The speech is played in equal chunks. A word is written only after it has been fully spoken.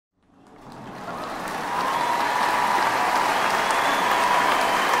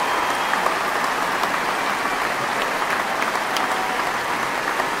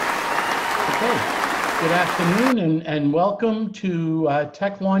afternoon and welcome to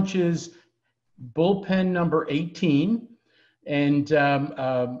TechLaunch's BullPen number 18. And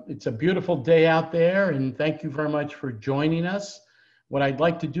it's a beautiful day out there, and thank you very much for joining us. What I'd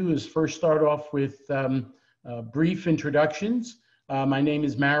like to do is first start off with brief introductions. My name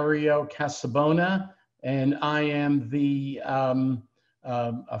is Mario Casabona, and I am the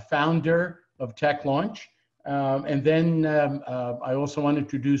founder of TechLaunch. And then I also want to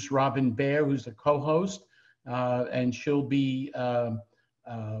introduce Robin Baer, who's the co-host, and she'll be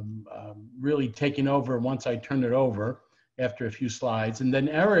really taking over once I turn it over after a few slides. And then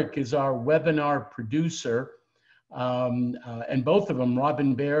Eric is our webinar producer, and both of them,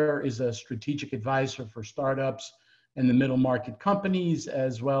 Robin Baer is a strategic advisor for startups and the middle market companies,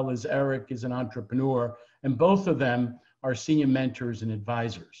 as well as Eric is an entrepreneur, and both of them are senior mentors and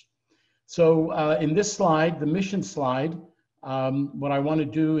advisors. So in this slide, the mission slide, what I want to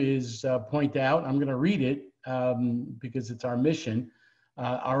do is point out, I'm going to read it because it's our mission.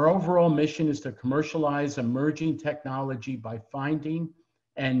 Our overall mission is to commercialize emerging technology by finding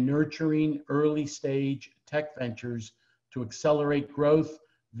and nurturing early stage tech ventures to accelerate growth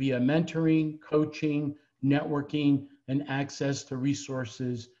via mentoring, coaching, networking, and access to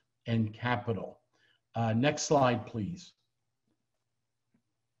resources and capital. Next slide, please.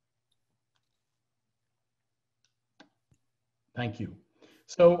 Thank you.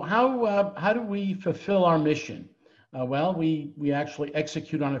 So how do we fulfill our mission? Well, we actually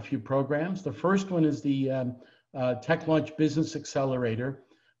execute on a few programs. The first one is the TechLaunch Business Accelerator,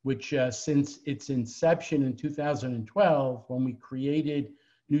 which since its inception in 2012, when we created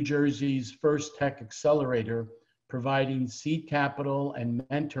New Jersey's first tech accelerator, providing seed capital and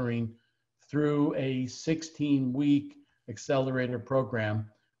mentoring through a 16-week accelerator program,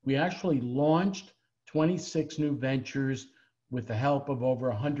 we actually launched 26 new ventures with the help of over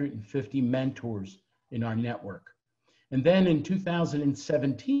 150 mentors in our network. And then in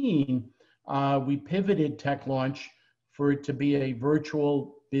 2017, we pivoted TechLaunch for it to be a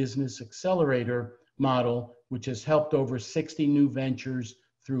virtual business accelerator model, which has helped over 60 new ventures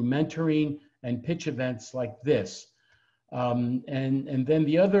through mentoring and pitch events like this. And then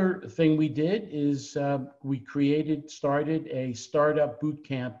the other thing we did is we started a startup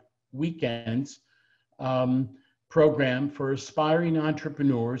bootcamp weekends program for aspiring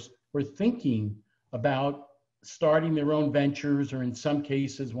entrepreneurs who are thinking about starting their own ventures, or in some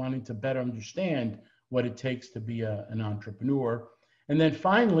cases wanting to better understand what it takes to be an entrepreneur. And then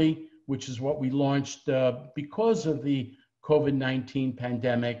finally, which is what we launched because of the COVID-19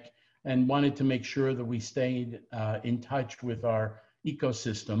 pandemic and wanted to make sure that we stayed in touch with our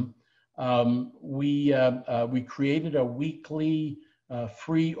ecosystem, we created a weekly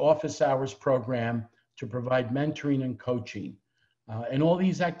free office hours program to provide mentoring and coaching. And all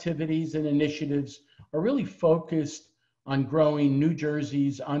these activities and initiatives are really focused on growing New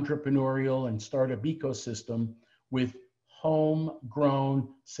Jersey's entrepreneurial and startup ecosystem with homegrown,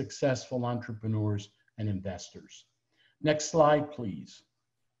 successful entrepreneurs and investors. Next slide, please.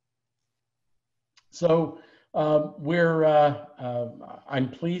 So I'm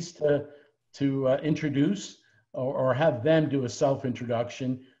pleased to introduce or have them do a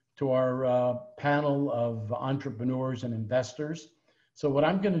self-introduction to our panel of entrepreneurs and investors. So what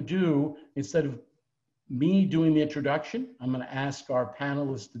I'm going to do, instead of me doing the introduction, I'm going to ask our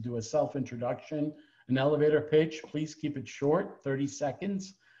panelists to do a self-introduction, an elevator pitch. Please keep it short, 30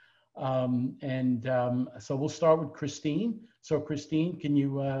 seconds. So we'll start with Christine. So Christine, can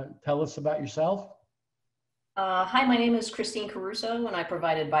you tell us about yourself? Hi, my name is Christine Caruso, and I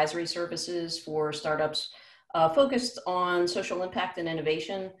provide advisory services for startups focused on social impact and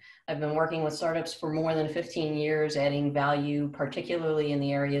innovation. I've been working with startups for more than 15 years, adding value, particularly in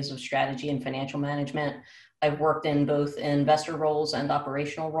the areas of strategy and financial management. I've worked in both investor roles and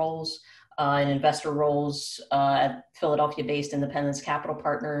operational roles. In investor roles at Philadelphia-based Independence Capital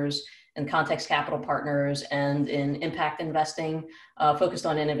Partners and Context Capital Partners, and in impact investing, focused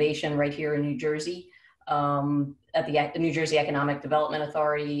on innovation right here in New Jersey. At the New Jersey Economic Development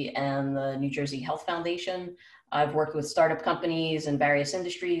Authority and the New Jersey Health Foundation. I've worked with startup companies in various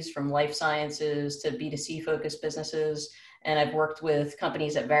industries, from life sciences to B2C focused businesses. And I've worked with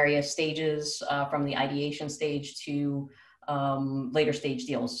companies at various stages, from the ideation stage to later stage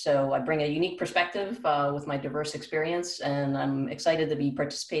deals. So I bring a unique perspective with my diverse experience, and I'm excited to be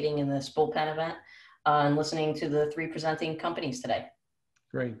participating in this BullPen event and listening to the three presenting companies today.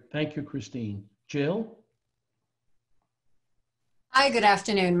 Great, thank you, Christine. Jill? Hi, good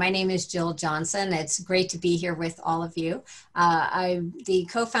afternoon. My name is Jill Johnson. It's great to be here with all of you. I'm the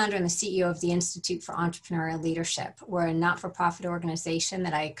co-founder and the CEO of the Institute for Entrepreneurial Leadership. We're a not-for-profit organization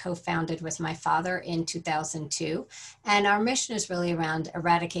that I co-founded with my father in 2002. And our mission is really around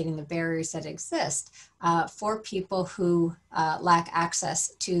eradicating the barriers that exist for people who lack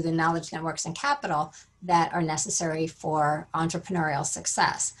access to the knowledge networks and capital that are necessary for entrepreneurial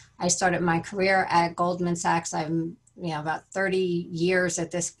success. I started my career at Goldman Sachs. I'm about 30 years at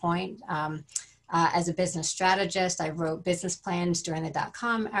this point. As a business strategist, I wrote business plans during the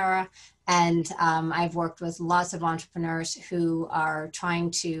dot-com era, and I've worked with lots of entrepreneurs who are trying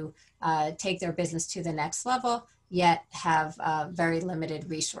to take their business to the next level, yet have very limited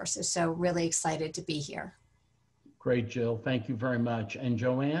resources. So really excited to be here. Great, Jill. Thank you very much. And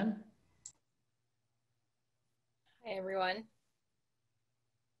Joanne? Hi, everyone.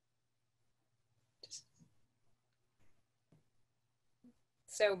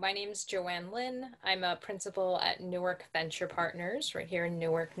 So my name is Joanne Lin. I'm a principal at Newark Venture Partners right here in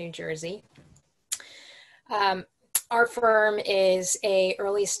Newark, New Jersey. Our firm is a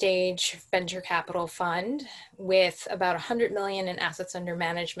early stage venture capital fund with about 100 million in assets under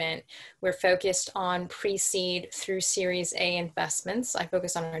management. We're focused on pre-seed through Series A investments. I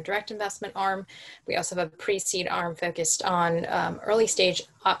focus on our direct investment arm. We also have a pre-seed arm focused on early stage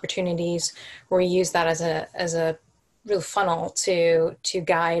opportunities where we use that as a real funnel to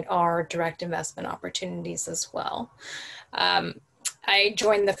guide our direct investment opportunities as well. I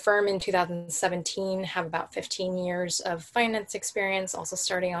joined the firm in 2017, have about 15 years of finance experience, also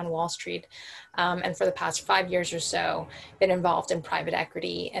starting on Wall Street. And for the past 5 years or so, been involved in private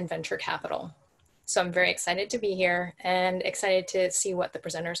equity and venture capital. So I'm very excited to be here and excited to see what the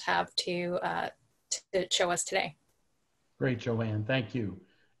presenters have to show us today. Great, Joanne. Thank you.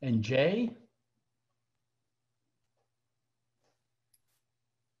 And Jay?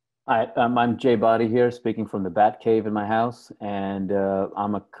 Hi, I'm Jay Bhatti here, speaking from the Bat Cave in my house, and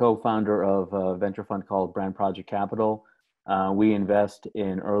I'm a co-founder of a venture fund called Brand Project Capital. We invest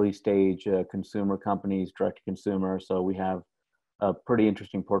in early stage consumer companies, direct to consumer, so we have a pretty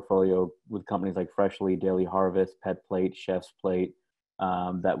interesting portfolio with companies like Freshly, Daily Harvest, Pet Plate, Chef's Plate,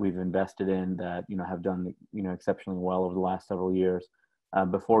 that we've invested in that have done exceptionally well over the last several years.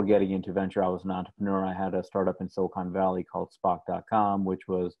 Before getting into venture, I was an entrepreneur. I had a startup in Silicon Valley called Spock.com, which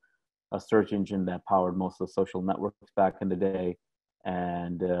was a search engine that powered most of the social networks back in the day.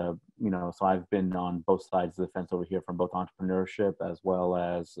 And, so I've been on both sides of the fence over here from both entrepreneurship as well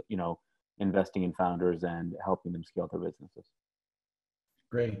as, investing in founders and helping them scale their businesses.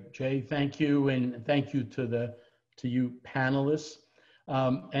 Great, Jay, thank you. And thank you to you panelists.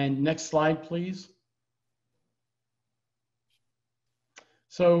 And next slide, please.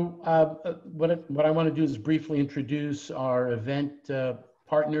 So what I want to do is briefly introduce our event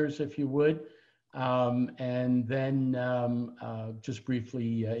partners, if you would, and then just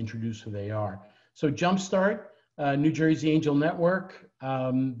briefly introduce who they are. So Jumpstart, New Jersey Angel Network,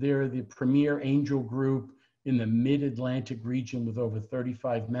 they're the premier angel group in the mid-Atlantic region with over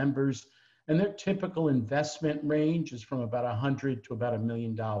 35 members, and their typical investment range is from about 100 to about $1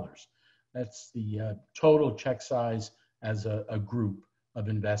 million. That's the total check size as a group of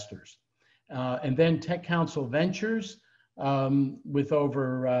investors. And then Tech Council Ventures, with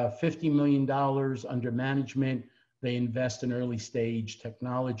over $50 million under management. They invest in early stage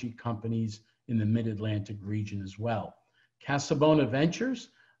technology companies in the mid-Atlantic region as well. Casabona Ventures,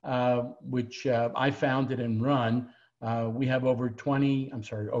 which I founded and run, we have over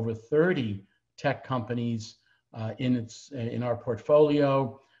 30 tech companies in our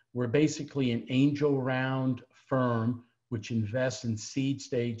portfolio. We're basically an angel round firm which invests in seed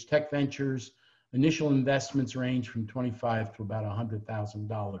stage tech ventures. Initial investments range from $25 to about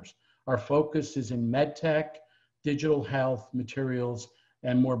 $100,000. Our focus is in medtech, digital health, materials,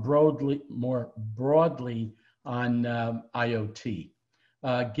 and more broadly on IoT.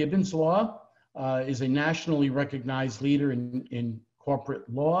 Gibbons Law is a nationally recognized leader in corporate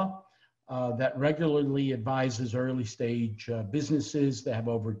law that regularly advises early stage businesses. They have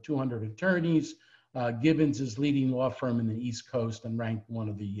over 200 attorneys. Gibbons is leading law firm in the East Coast and ranked one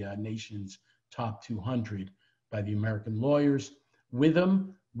of the nation's top 200 by the American Lawyers.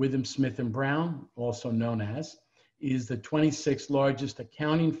 Withum Smith & Brown, also known as, is the 26th largest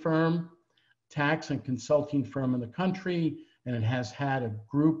accounting firm, tax and consulting firm in the country, and it has had a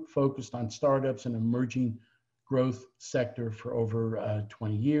group focused on startups and emerging growth sector for over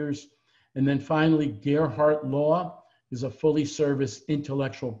 20 years. And then finally, Gerhardt Law is a fully serviced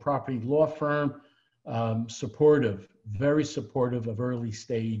intellectual property law firm, very supportive of early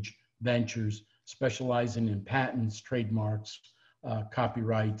stage ventures, specializing in patents, trademarks,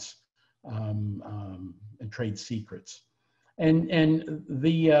 copyrights, and trade secrets. And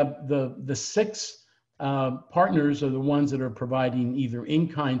the 6 partners are the ones that are providing either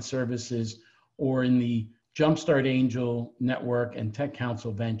in-kind services or in the Jumpstart Angel Network and Tech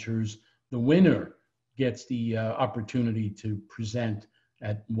Council Ventures. The winner gets the opportunity to present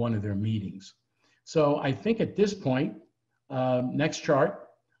at one of their meetings. So I think at this point, next chart,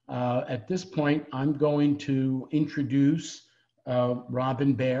 at this point, I'm going to introduce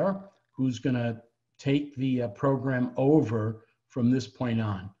Robin Bear, who's going to take the program over from this point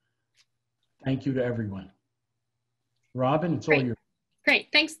on. Thank you to everyone. Robin, it's all yours. Great,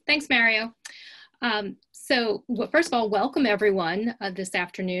 thanks Mario. First of all, welcome everyone this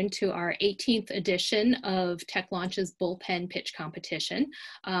afternoon to our 18th edition of TechLaunch's BullPen Pitch Competition.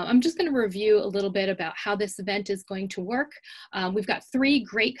 I'm just going to review a little bit about how this event is going to work. We've got 3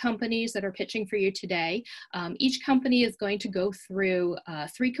 great companies that are pitching for you today. Each company is going to go through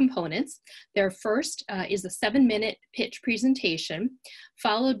 3 components. Their first is a 7-minute pitch presentation,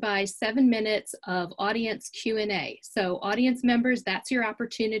 followed by 7 minutes of audience Q&A. So audience members, that's your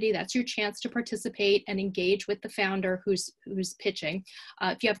opportunity, that's your chance to participate and engage with the founder who's pitching.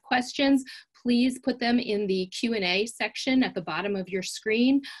 If you have questions, please put them in the Q&A section at the bottom of your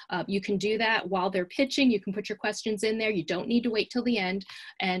screen. You can do that while they're pitching. You can put your questions in there. You don't need to wait till the end.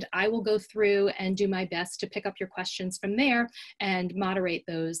 And I will go through and do my best to pick up your questions from there and moderate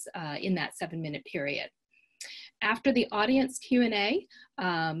those in that 7-minute period. After the audience Q&A,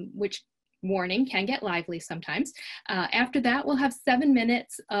 which warning, can get lively sometimes. After that, we'll have 7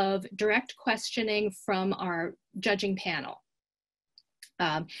 minutes of direct questioning from our judging panel.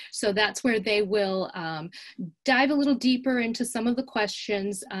 So that's where they will dive a little deeper into some of the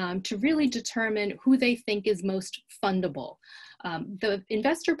questions to really determine who they think is most fundable. The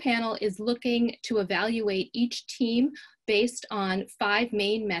investor panel is looking to evaluate each team based on 5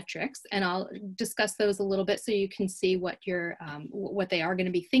 main metrics, and I'll discuss those a little bit so you can see what they are going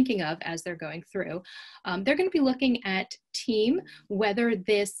to be thinking of as they're going through. They're going to be looking at team, whether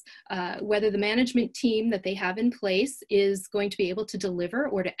the management team that they have in place is going to be able to deliver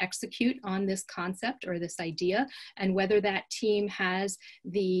or to execute on this concept or this idea, and whether that team has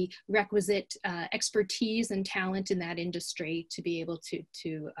the requisite expertise and talent in that industry to be able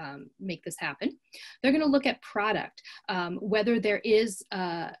to make this happen. They're going to look at product, whether there is,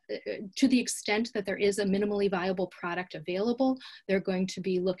 to the extent that there is a minimally viable product available. They're going to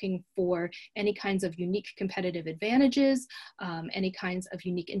be looking for any kinds of unique competitive advantages, any kinds of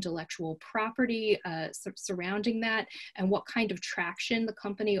unique intellectual property surrounding that, and what kind of traction the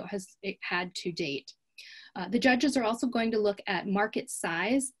company has had to date. The judges are also going to look at market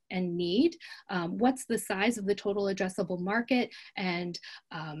size and need. What's the size of the total addressable market, and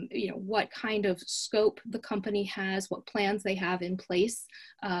what kind of scope the company has, what plans they have in place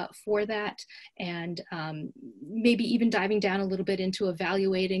for that, and maybe even diving down a little bit into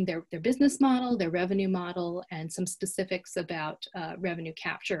evaluating their business model, their revenue model, and some specifics about revenue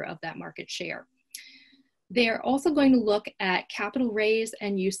capture of that market share. They're also going to look at capital raise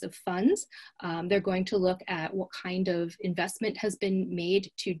and use of funds. They're going to look at what kind of investment has been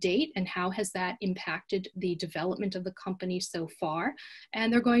made to date and how has that impacted the development of the company so far.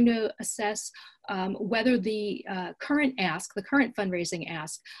 And they're going to assess whether the current ask, the current fundraising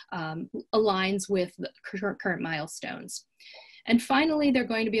ask, aligns with the current milestones. And finally, they're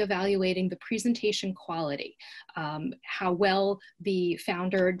going to be evaluating the presentation quality, how well the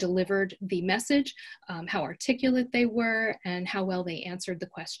founder delivered the message, how articulate they were, and how well they answered the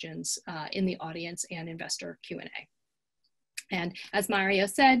questions in the audience and investor Q&A. And as Mario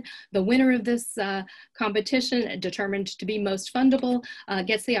said, the winner of this competition, determined to be most fundable,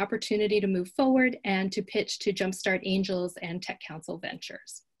 gets the opportunity to move forward and to pitch to Jumpstart Angels and Tech Council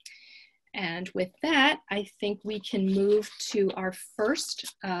Ventures. And with that, I think we can move to our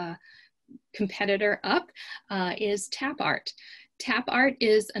first competitor up, is TAPART. TAPART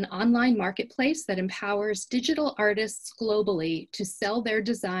is an online marketplace that empowers digital artists globally to sell their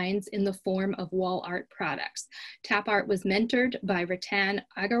designs in the form of wall art products. TAPART was mentored by Ratan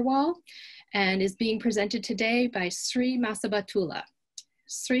Agarwal and is being presented today by Sri Masabatula.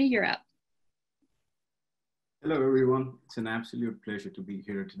 Sri, you're up. Hello, everyone. It's an absolute pleasure to be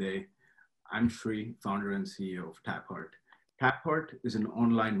here today. I'm Sri, founder and CEO of TAPART. TAPART is an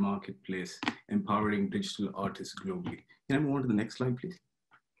online marketplace empowering digital artists globally. Can I move on to the next slide, please?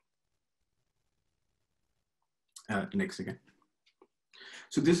 Next again.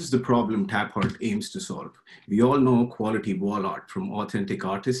 So this is the problem TAPART aims to solve. We all know quality wall art from authentic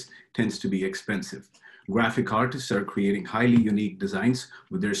artists tends to be expensive. Graphic artists are creating highly unique designs,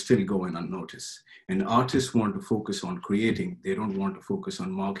 but they're still going unnoticed. And artists want to focus on creating. They don't want to focus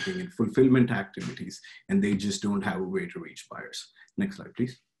on marketing and fulfillment activities, and they just don't have a way to reach buyers. Next slide,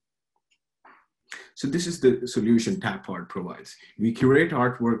 please. So this is the solution TAPART provides. We curate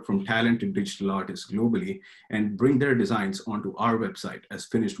artwork from talented digital artists globally and bring their designs onto our website as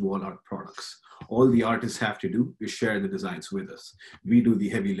finished wall art products. All the artists have to do is share the designs with us. We do the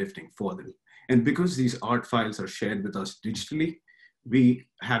heavy lifting for them. And because these art files are shared with us digitally, we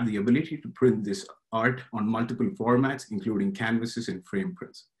have the ability to print this art on multiple formats, including canvases and frame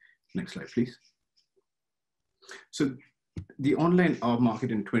prints. Next slide, please. So the online art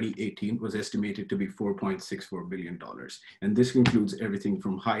market in 2018 was estimated to be $4.64 billion. And this includes everything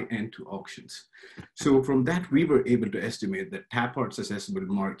from high-end to auctions. So from that, we were able to estimate that TAPART's accessible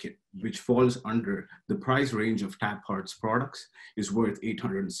market, which falls under the price range of TAPART's products, is worth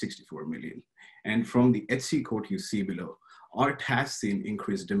 $864 million. And from the Etsy quote you see below, art has seen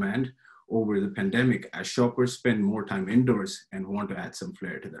increased demand over the pandemic as shoppers spend more time indoors and want to add some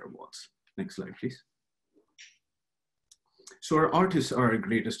flair to their walls. Next slide, please. So our artists are our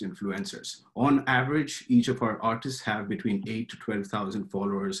greatest influencers. On average, each of our artists have between 8,000 to 12,000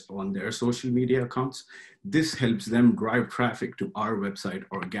 followers on their social media accounts. This helps them drive traffic to our website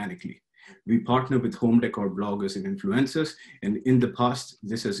organically. We partner with home decor bloggers and influencers, and in the past,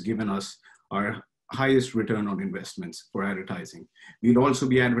 this has given us our highest return on investments for advertising. We'll also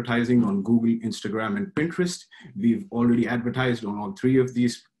be advertising on Google, Instagram, and Pinterest. We've already advertised on all three of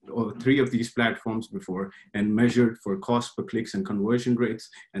these platforms before and measured for cost per clicks and conversion rates.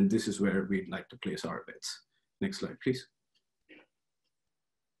 And this is where we'd like to place our bets. Next slide, please.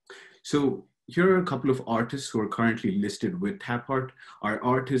 So here are a couple of artists who are currently listed with TAPART. Our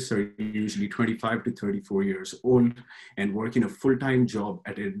artists are usually 25 to 34 years old and working a full-time job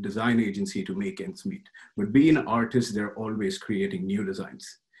at a design agency to make ends meet. But being artists, they're always creating new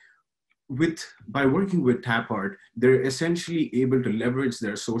designs. By working with TAPART, they're essentially able to leverage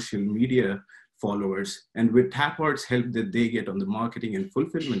their social media followers. And with TAPART's help that they get on the marketing and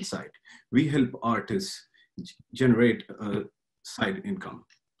fulfillment side, we help artists generate a side income.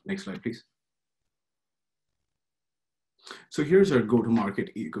 Next slide, please. So here's our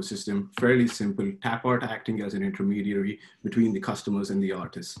go-to-market ecosystem, fairly simple. TAPART acting as an intermediary between the customers and the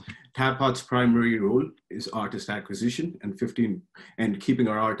artists. TAPART's primary role is artist acquisition and keeping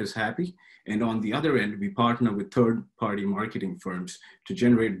our artists happy. And on the other end, we partner with third-party marketing firms to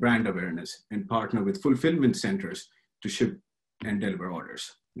generate brand awareness and partner with fulfillment centers to ship and deliver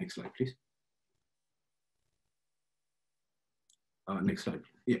orders. Next slide, please. Next slide.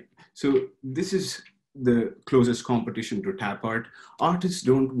 Yeah. So this is the closest competition to TAPART. Artists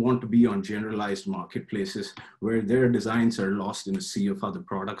don't want to be on generalized marketplaces where their designs are lost in a sea of other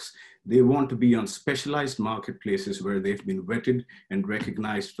products. They want to be on specialized marketplaces where they've been vetted and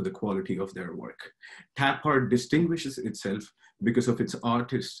recognized for the quality of their work. TAPART distinguishes itself because of its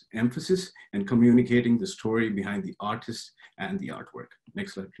artist emphasis and communicating the story behind the artist and the artwork.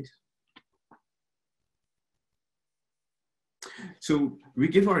 Next slide, please. So we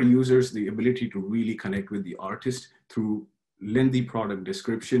give our users the ability to really connect with the artist through lengthy product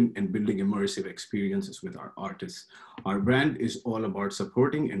description and building immersive experiences with our artists. Our brand is all about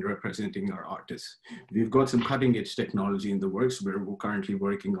supporting and representing our artists. We've got some cutting edge technology in the works where we're currently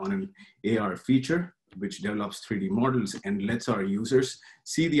working on an AR feature which develops 3D models and lets our users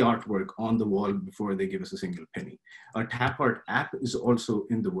see the artwork on the wall before they give us a single penny. Our TAPART app is also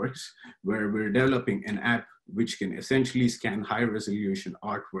in the works where we're developing an app which can essentially scan high resolution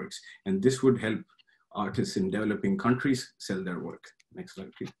artworks, and this would help artists in developing countries sell their work. Next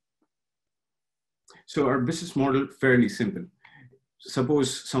slide, please. So our business model, fairly simple.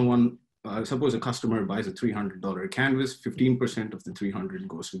 Suppose a customer buys a $300 canvas, 15% of the 300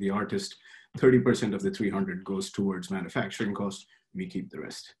 goes to the artist, 30% of the 300 goes towards manufacturing costs. We keep the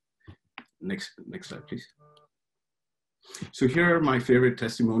rest. Next slide, please. So here are my favorite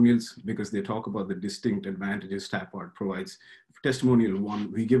testimonials because they talk about the distinct advantages TAPART provides. Testimonial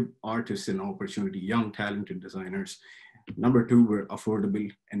 1, we give artists an opportunity, young, talented designers. Number 2, we're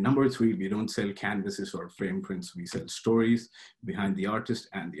affordable. And number 3, we don't sell canvases or frame prints. We sell stories behind the artist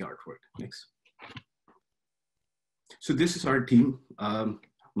and the artwork. Next. So this is our team.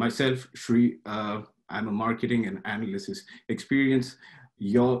 Myself, Shri, I'm a marketing and analysis experience.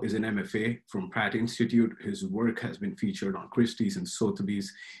 Yaw is an MFA from Pratt Institute. His work has been featured on Christie's and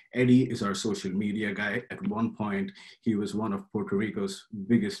Sotheby's. Eddie is our social media guy. At one point, he was one of Puerto Rico's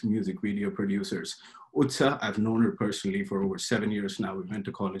biggest music video producers. Utsa, I've known her personally for over 7 years now. We went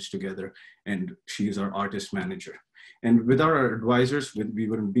to college together, and she is our artist manager. And without our advisors, we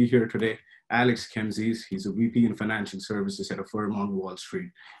wouldn't be here today. Alex Kemzis. He's a VP in financial services at a firm on Wall Street.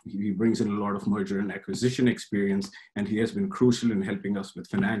 He brings in a lot of merger and acquisition experience, and he has been crucial in helping us with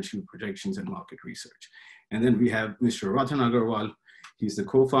financial projections and market research. And then we have Mr. Ratan Agarwal. He's the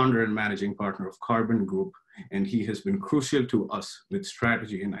co-founder and managing partner of Carbon Group, and he has been crucial to us with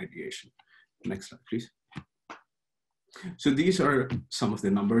strategy and ideation. Next slide, please. So these are some of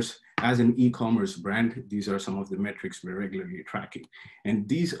the numbers. As an e-commerce brand, these are some of the metrics we're regularly tracking. And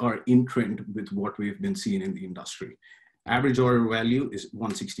these are in trend with what we've been seeing in the industry. Average order value is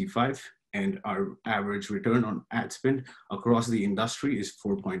 165, and our average return on ad spend across the industry is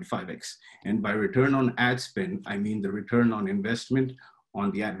 4.5x. And by return on ad spend, I mean the return on investment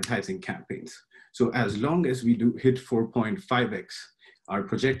on the advertising campaigns. So as long as we do hit 4.5x, our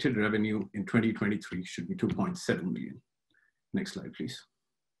projected revenue in 2023 should be 2.7 million. Next slide, please.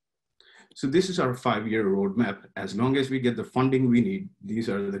 So this is our 5-year roadmap. As long as we get the funding we need, these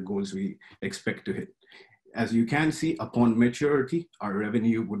are the goals we expect to hit. As you can see, upon maturity, our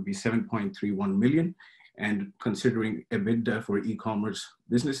revenue would be 7.31 million. And considering EBITDA for e-commerce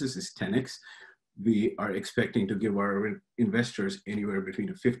businesses is 10x, we are expecting to give our investors anywhere between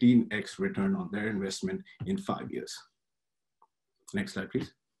a 15x return on their investment in 5 years. Next slide,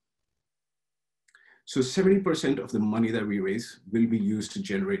 please. So 70% of the money that we raise will be used to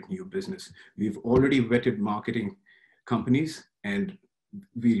generate new business. We've already vetted marketing companies, and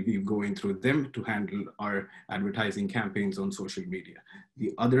we'll be going through them to handle our advertising campaigns on social media.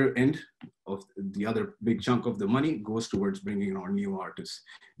 The other end of the other big chunk of the money goes towards bringing on new artists.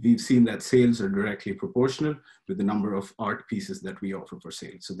 We've seen that sales are directly proportional with the number of art pieces that we offer for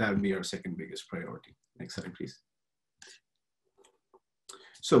sale. So that would be our second biggest priority. Next slide, please.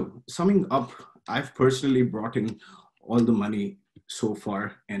 So summing up, I've personally brought in all the money so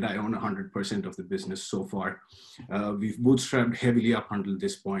far, and I own 100% of the business so far. We've bootstrapped heavily up until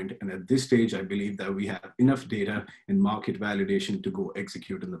this point, and at this stage, I believe that we have enough data and market validation to go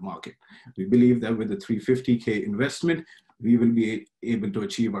execute in the market. We believe that with the 350K investment, we will be able to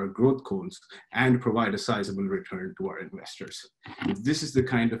achieve our growth goals and provide a sizable return to our investors. If this is the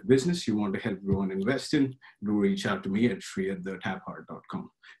kind of business you want to help grow and invest in, do reach out to me at shri@TAPART.com.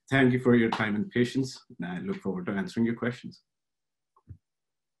 Thank you for your time and patience, and I look forward to answering your questions.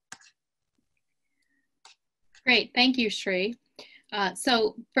 Great, thank you, Shri.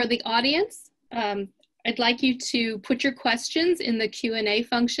 So for the audience, I'd like you to put your questions in the Q&A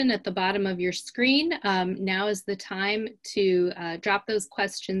function at the bottom of your screen. Now is the time to drop those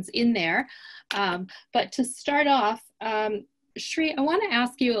questions in there. But to start off, Shri, I want to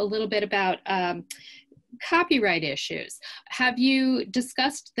ask you a little bit about copyright issues. Have you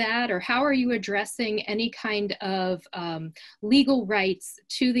discussed that, or how are you addressing any kind of legal rights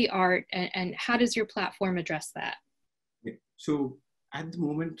to the art, and how does your platform address that? Yeah. So at the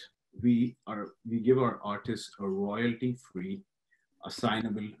moment, we give our artists a royalty-free,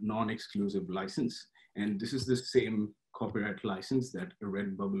 assignable, non-exclusive license. And this is the same copyright license that a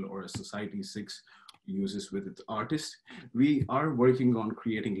Redbubble or a Society6 uses with its artists. We are working on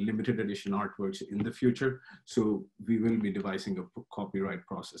creating limited edition artworks in the future. So we will be devising a copyright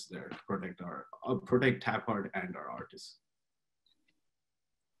process there to protect TAPART and our artists.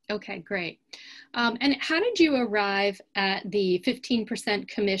 Okay, great. And how did you arrive at the 15%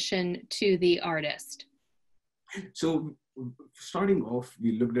 commission to the artist? So starting off,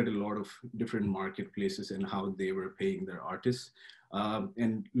 we looked at a lot of different marketplaces and how they were paying their artists.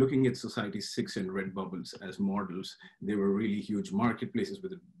 And looking at Society6 and Redbubbles as models, they were really huge marketplaces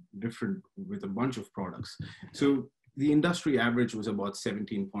with a bunch of products. So the industry average was about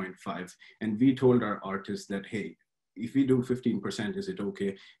 17.5. And we told our artists that, hey, if we do 15%, is it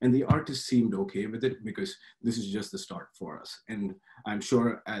okay? And the artists seemed okay with it because this is just the start for us. And I'm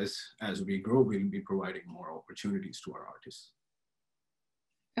sure as we grow, we'll be providing more opportunities to our artists.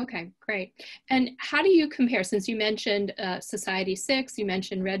 Okay, great. And how do you compare, since you mentioned Society6, you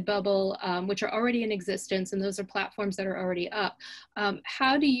mentioned Redbubble, which are already in existence, and those are platforms that are already up.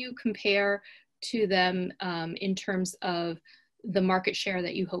 How do you compare to them in terms of the market share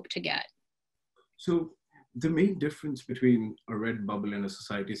that you hope to get? So the main difference between a Redbubble and a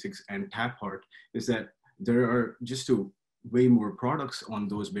Society6 and TAPART is that there are just way more products on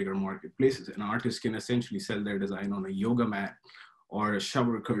those bigger marketplaces. An artist can essentially sell their design on a yoga mat or a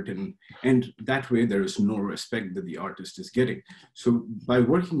shower curtain, and that way there is no respect that the artist is getting. So by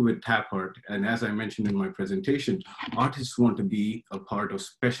working with TAPART, and as I mentioned in my presentation, artists want to be a part of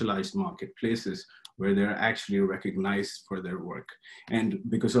specialized marketplaces where they're actually recognized for their work. And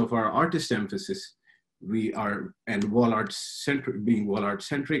because of our artist emphasis, we are, and wall art centric, being wall art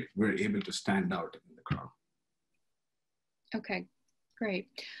centric, we're able to stand out in the crowd. Okay, great.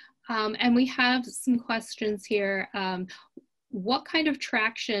 And we have some questions here. What kind of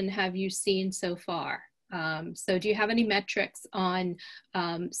traction have you seen so far? So do you have any metrics on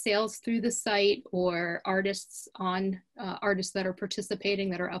sales through the site or artists that are participating,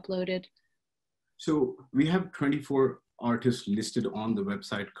 that are uploaded? So we have 24 artists listed on the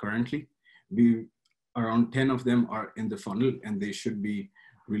website currently. Around 10 of them are in the funnel, and they should be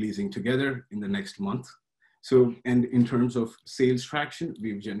releasing together in the next month. So, and in terms of sales traction,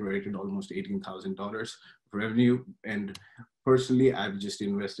 we've generated almost $18,000 revenue. And personally, I've just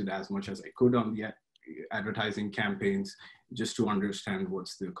invested as much as I could on the advertising campaigns, just to understand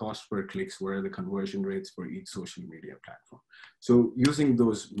what's the cost per clicks, what are the conversion rates for each social media platform. So using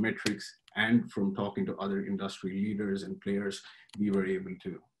those metrics and from talking to other industry leaders and players, we were able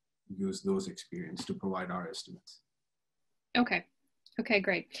to use those experience to provide our estimates. Okay. Okay,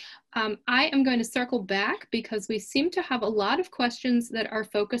 great. I am going to circle back because we seem to have a lot of questions that are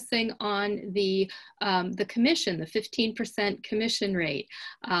focusing on the commission, the 15% commission rate.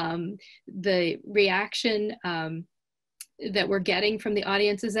 The reaction that we're getting from the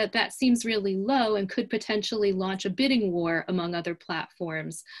audience is that that seems really low and could potentially launch a bidding war among other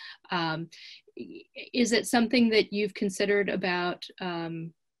platforms. Is it something that you've considered about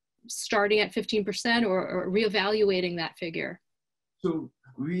starting at 15% or reevaluating that figure? So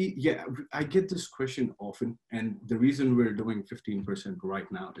I get this question often, and the reason we're doing 15% right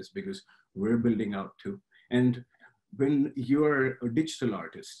now is because we're building out too. And when you're a digital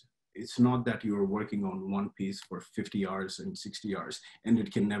artist, it's not that you're working on one piece for 50 hours and 60 hours, and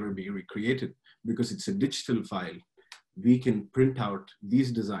it can never be recreated because it's a digital file. We can print out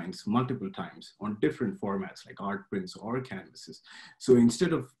these designs multiple times on different formats like art prints or canvases. So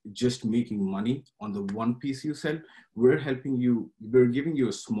instead of just making money on the one piece you sell, we're giving you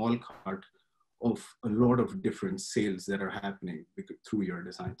a small cart of a lot of different sales that are happening through your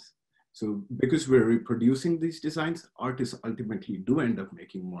designs. So because we're reproducing these designs, artists ultimately do end up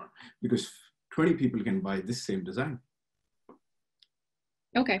making more because 20 people can buy this same design.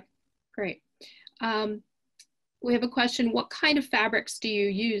 Okay, great. We have a question, what kind of fabrics do you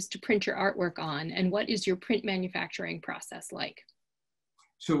use to print your artwork on, and what is your print manufacturing process like?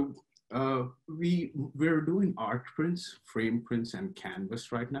 So we're doing art prints, frame prints, and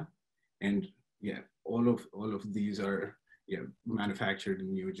canvas right now. And yeah, all of these are manufactured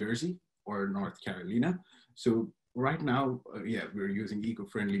in New Jersey or North Carolina. So right now, we're using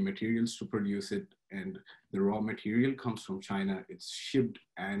eco-friendly materials to produce it, and the raw material comes from China. It's shipped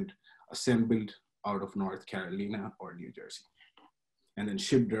and assembled out of North Carolina or New Jersey, and then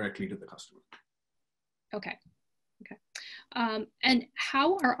shipped directly to the customer. Okay, okay. And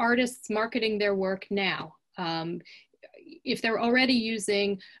how are artists marketing their work now? If they're already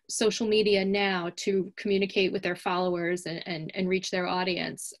using social media now to communicate with their followers and reach their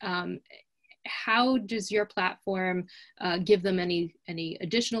audience, how does your platform give them any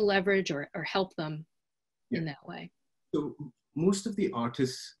additional leverage or help them in that way? So most of the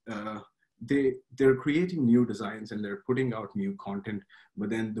artists, they're creating new designs and they're putting out new content,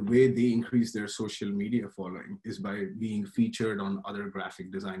 but then the way they increase their social media following is by being featured on other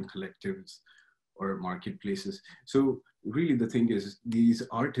graphic design collectives or marketplaces. So really the thing is, these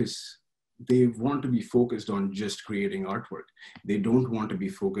artists, they want to be focused on just creating artwork. They don't want to be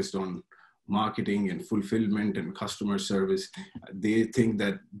focused on marketing and fulfillment and customer service. They think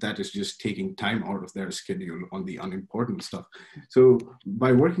that that is just taking time out of their schedule on the unimportant stuff. So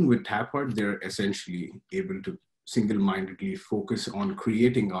by working with TAPART, they're essentially able to single-mindedly focus on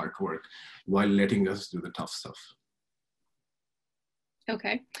creating artwork while letting us do the tough stuff.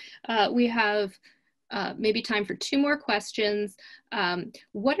 Okay, we have maybe time for 2 more questions.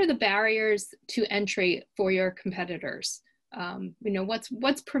 What are the barriers to entry for your competitors?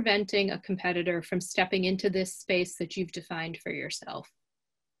 What's preventing a competitor from stepping into this space that you've defined for yourself?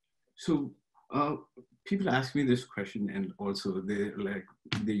 So people ask me this question, and also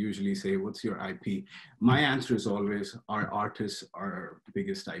they usually say, what's your IP? My answer is always, our artists are our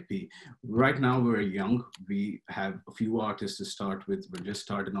biggest IP. Right now we're young. We have a few artists to start with. We're just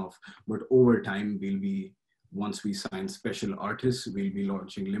starting off, but over time once we sign special artists, we'll be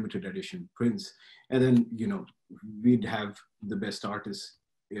launching limited edition prints. And then, we'd have the best artists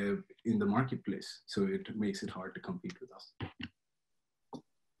in the marketplace. So it makes it hard to compete with us.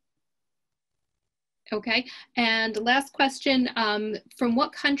 Okay, and last question, from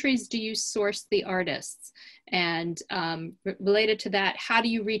what countries do you source the artists? And related to that, how do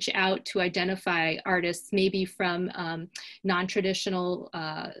you reach out to identify artists, maybe from non-traditional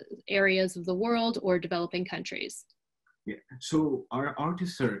areas of the world or developing countries? Yeah, so our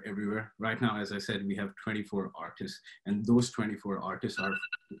artists are everywhere. Right now, as I said, we have 24 artists, and those 24 artists are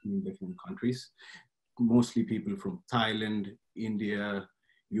from different countries, mostly people from Thailand, India,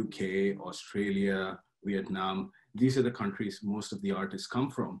 UK, Australia, Vietnam. These are the countries most of the artists come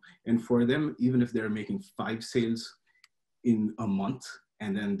from. And for them, even if they're making 5 sales in a month,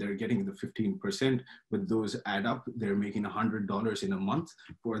 and then they're getting the 15%, but those add up, they're making $100 in a month.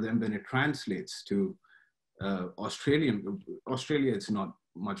 For them, when it translates to Australia, it's not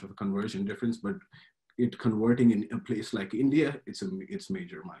much of a conversion difference, but it converting in a place like India, it's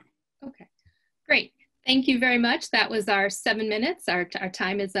major money. Okay, great. Thank you very much. That was our 7 minutes. Our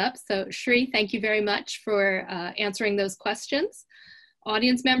time is up. So Shri, thank you very much for answering those questions.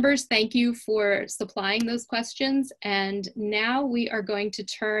 Audience members, thank you for supplying those questions. And now we are going to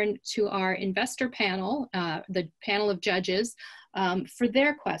turn to our investor panel, the panel of judges, for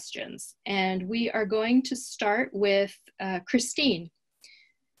their questions. And we are going to start with Christine.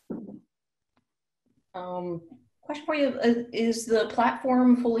 Question for you, is the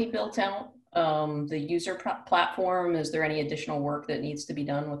platform fully built out? The user platform, is there any additional work that needs to be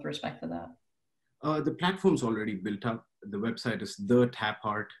done with respect to that? The platform's already built up. The website is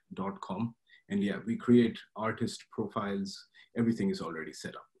TheTAPART.com. And yeah, we create artist profiles. Everything is already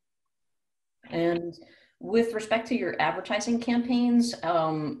set up. And with respect to your advertising campaigns,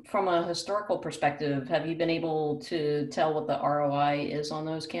 from a historical perspective, have you been able to tell what the ROI is on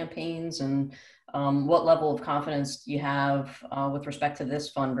those campaigns? And what level of confidence do you have with respect to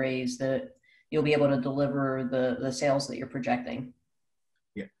this fundraise that you'll be able to deliver the sales that you're projecting?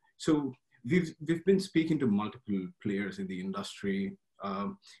 Yeah, so we've been speaking to multiple players in the industry,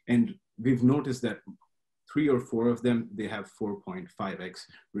 and we've noticed that 3 or 4 of them, they have 4.5x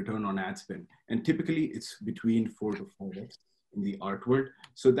return on ad spend. And typically it's between 4 to 5x in the art world.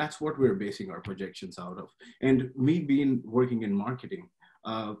 So that's what we're basing our projections out of. And me being working in marketing,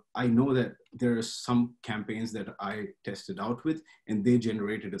 I know that there are some campaigns that I tested out with, and they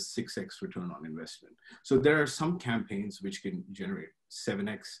generated a 6x return on investment. So there are some campaigns which can generate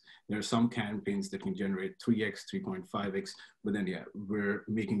 7x. There are some campaigns that can generate 3x, 3.5x. But then, yeah, we're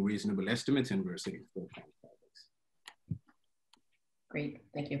making reasonable estimates, and we're saying 4.5x. Great,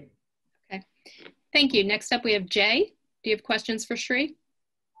 thank you. Okay, thank you. Next up, we have Jay. Do you have questions for Shri?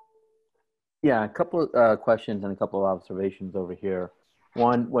 Yeah, a couple of questions and a couple of observations over here.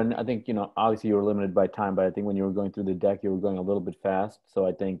 One, when I think, obviously you were limited by time, but I think when you were going through the deck, you were going a little bit fast. So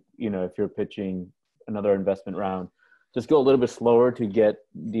I think, if you're pitching another investment round, just go a little bit slower to get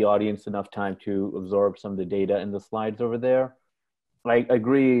the audience enough time to absorb some of the data in the slides over there. I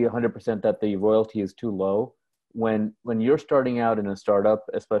agree 100% that the royalty is too low. When you're starting out in a startup,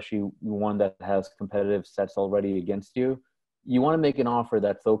 especially one that has competitive sets already against you, you want to make an offer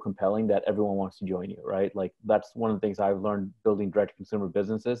that's so compelling that everyone wants to join you, right? Like that's one of the things I've learned building direct consumer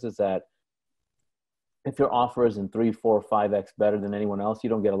businesses is that if your offer is in 3, 4, 5x better than anyone else, you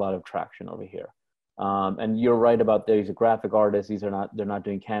don't get a lot of traction over here. And you're right about these graphic artists. They're not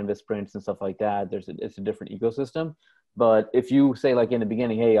doing canvas prints and stuff like that. It's a different ecosystem. But if you say like in the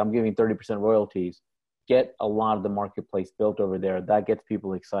beginning, hey, I'm giving 30% royalties, get a lot of the marketplace built over there. That gets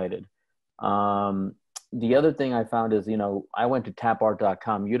people excited. The other thing I found is, I went to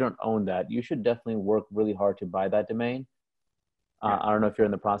tapart.com. You don't own that. You should definitely work really hard to buy that domain. I don't know if you're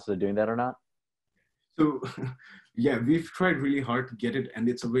in the process of doing that or not. So yeah, we've tried really hard to get it, and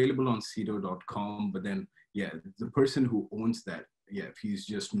it's available on cedo.com. But then, yeah, the person who owns that, yeah, he's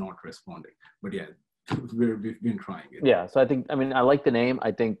just not responding. But yeah, we've been trying it. Yeah, so I like the name.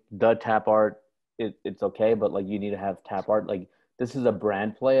 I think the TapArt, it's okay, but like you need to have TapArt. Like this is a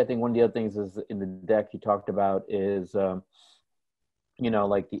brand play. I think one of the other things is in the deck you talked about is,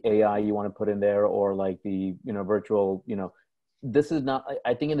 like the AI you want to put in there, or like the, virtual, this is not,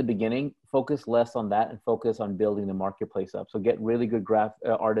 I think in the beginning, focus less on that and focus on building the marketplace up. So get really good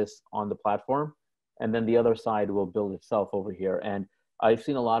artists on the platform, and then the other side will build itself over here. And I've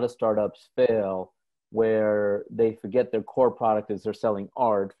seen a lot of startups fail where they forget their core product is they're selling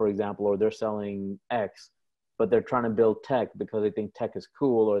art, for example, or they're selling X, but they're trying to build tech because they think tech is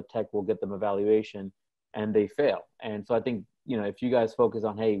cool or tech will get them a valuation, and they fail. And so I think, if you guys focus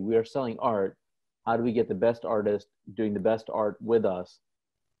on, hey, we are selling art, how do we get the best artist doing the best art with us?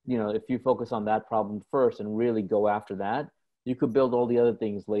 If you focus on that problem first and really go after that, you could build all the other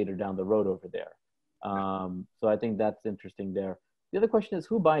things later down the road over there. So I think that's interesting there. The other question is,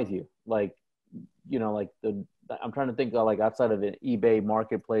 who buys you? Like, I'm trying to think of like outside of an eBay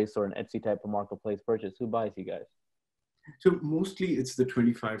marketplace or an Etsy type of marketplace purchase, who buys you guys? So mostly it's the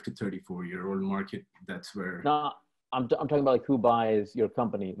 25 to 34-year-old market. That's where. No, I'm talking about like who buys your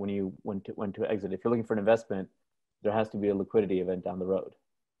company when you went to exit. If you're looking for an investment, there has to be a liquidity event down the road.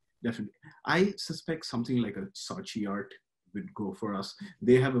 Definitely. I suspect something like a Saatchi Art would go for us.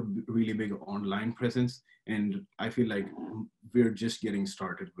 They have a really big online presence, and I feel like we're just getting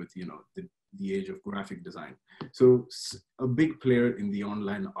started with, you know, the age of graphic design. So a big player in the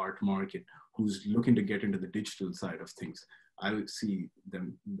online art market who's looking to get into the digital side of things, I see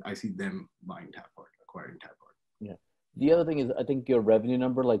them buying TAPART, acquiring TAPART. Yeah. The other thing is, I think your revenue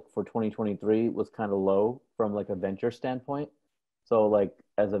number, like for 2023, was kind of low from like a venture standpoint. So like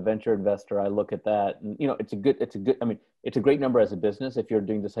as a venture investor, I look at that, and you know, it's a good, I mean, it's a great number as a business. If you're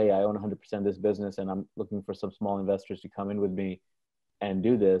doing this, hey, I own 100% of this business and I'm looking for some small investors to come in with me and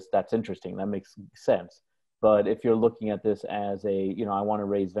do this, that's interesting. That makes sense. But if you're looking at this as a, you know, I want to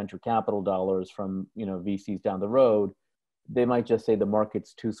raise venture capital dollars from, you know, VCs down the road, they might just say the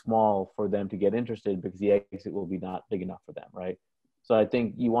market's too small for them to get interested because the exit will be not big enough for them, right? So I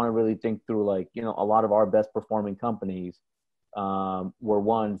think you want to really think through, like, you know, a lot of our best performing companies were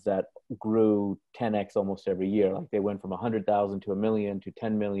ones that grew 10x almost every year. Like they went from 100,000 to 1 million to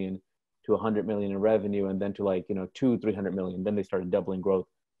 10 million to 100 million in revenue, and then to, like, you know, 200-300 million. Then they started doubling growth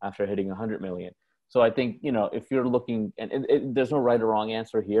after hitting 100 million. So I think, you know, if you're looking, and there's no right or wrong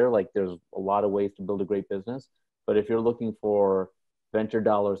answer here. Like there's a lot of ways to build a great business, but if you're looking for venture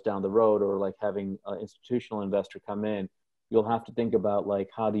dollars down the road, or like having an institutional investor come in, you'll have to think about, like,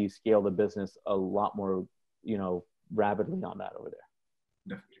 how do you scale the business a lot more, you know, rapidly on that over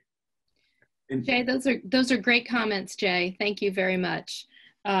there. Definitely. Jay, those are great comments, Jay. Thank you very much.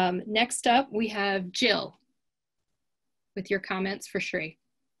 Next up, we have Jill with your comments for Shri.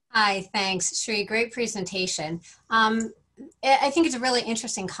 Hi, thanks, Shri. Great presentation. I think it's a really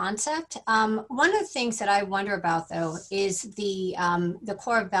interesting concept. One of the things that I wonder about, though, is the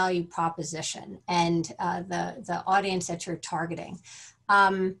core value proposition and the audience that you're targeting.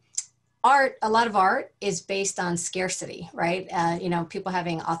 A lot of art is based on scarcity, right? You know, people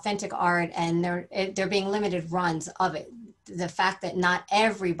having authentic art, and there being limited runs of it. The fact that not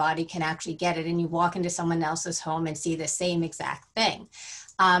everybody can actually get it, and you walk into someone else's home and see the same exact thing.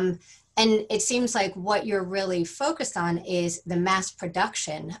 And it seems like what you're really focused on is the mass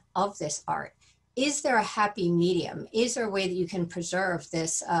production of this art. Is there a happy medium? Is there a way that you can preserve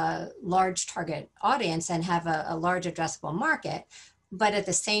this large target audience and have a large addressable market, but at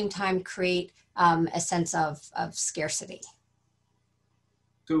the same time create a sense of scarcity?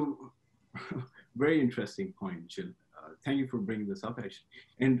 So, very interesting point, Jill. Thank you for bringing this up, actually.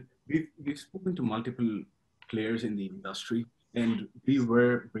 And we've spoken to multiple players in the industry, and we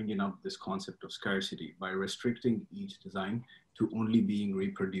were bringing up this concept of scarcity by restricting each design to only being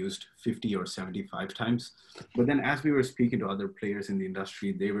reproduced 50 or 75 times. But then as we were speaking to other players in the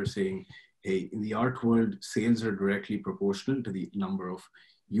industry, they were saying, hey, in the art world, sales are directly proportional to the number of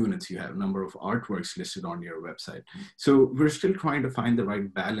units you have, number of artworks listed on your website. So we're still trying to find the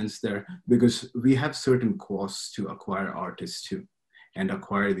right balance there, because we have certain costs to acquire artists too, and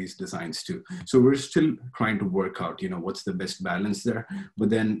acquire these designs too. So we're still trying to work out, you know, what's the best balance there. But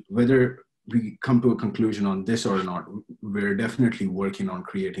then whether we come to a conclusion on this or not, we're definitely working on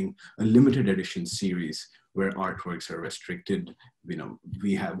creating a limited edition series where artworks are restricted. You know,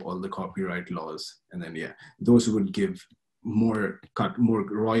 we have all the copyright laws, and then, yeah, those would give more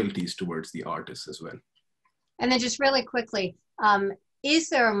royalties towards the artists as well. And then just really quickly, is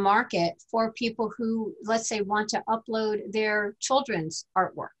there a market for people who, let's say, want to upload their children's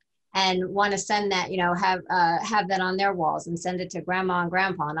artwork and want to send that, you know, have that on their walls and send it to grandma and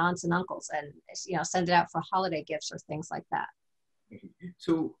grandpa and aunts and uncles, and, you know, send it out for holiday gifts or things like that?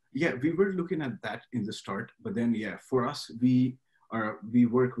 So yeah, we were looking at that in the start, but then, yeah, for us, we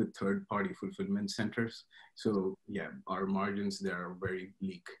work with third-party fulfillment centers. So yeah, our margins there are very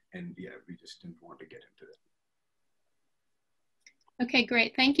bleak, and yeah, we just didn't want to get into that. Okay,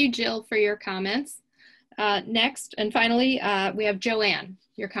 great. Thank you, Jill, for your comments. Next, and finally, we have Joanne,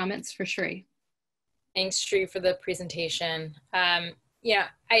 your comments for Shri. Thanks, Shri, for the presentation. Yeah,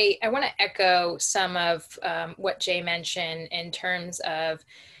 I want to echo some of what Jay mentioned in terms of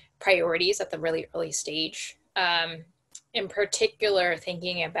priorities at the really early stage. In particular,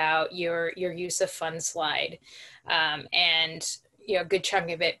 thinking about your use of fund slide, and, you know, a good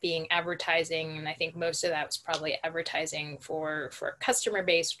chunk of it being advertising. And I think most of that was probably advertising for a customer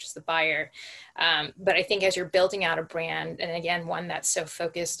base, which is the buyer. But I think as you're building out a brand, and again, one that's so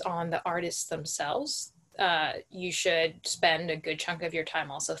focused on the artists themselves, you should spend a good chunk of your time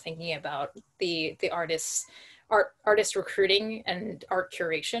also thinking about the artist recruiting and art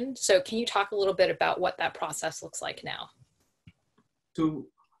curation. So can you talk a little bit about what that process looks like now? So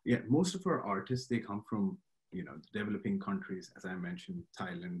yeah, most of our artists, they come from, you know, developing countries, as I mentioned,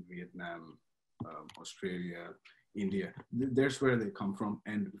 Thailand, Vietnam, Australia, India. There's where they come from,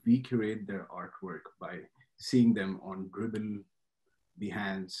 and we curate their artwork by seeing them on Dribbble,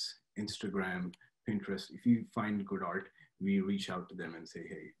 Behance, Instagram, Pinterest. If you find good art, we reach out to them and say,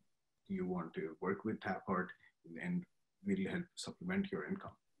 hey, do you want to work with TAPART? And we'll help supplement your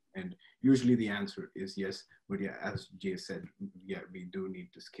income. And usually the answer is yes, but yeah, as Jay said, yeah, we do need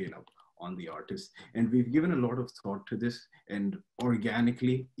to scale up on the artist. And we've given a lot of thought to this, and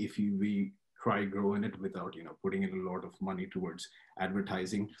organically, if we try growing it without, putting in a lot of money towards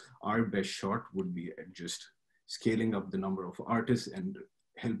advertising, our best shot would be at just scaling up the number of artists and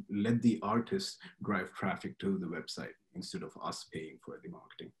let the artists drive traffic to the website instead of us paying for the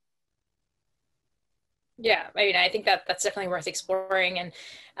marketing. Yeah, I mean, I think that's definitely worth exploring.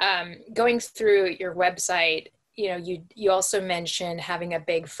 And going through your website, you also mentioned having a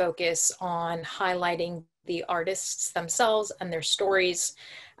big focus on highlighting the artists themselves and their stories.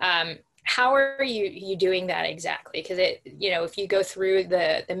 How are you doing that exactly? Because if you go through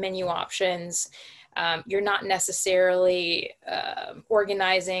the menu options, you're not necessarily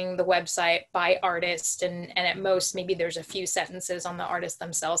organizing the website by artist, and at most maybe there's a few sentences on the artist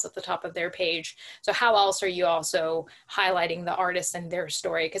themselves at the top of their page. So how else are you also highlighting the artist and their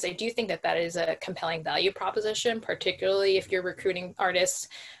story? Because I do think that is a compelling value proposition, particularly if you're recruiting artists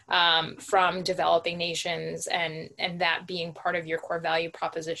from developing nations, and that being part of your core value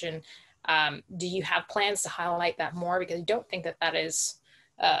proposition. Do you have plans to highlight that more? Because I don't think that is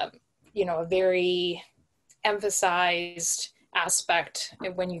a very emphasized aspect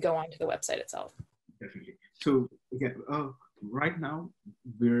when you go onto the website itself. Definitely. So again, right now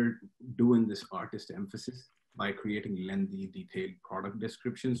we're doing this artist emphasis by creating lengthy, detailed product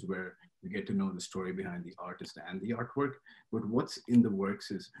descriptions where you get to know the story behind the artist and the artwork. But what's in the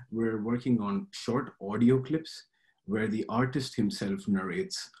works is we're working on short audio clips where the artist himself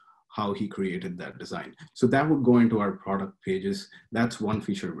narrates how he created that design. So that would go into our product pages. That's one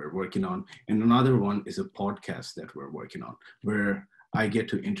feature we're working on. And another one is a podcast that we're working on, where I get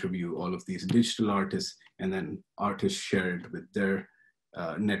to interview all of these digital artists, and then artists share it with their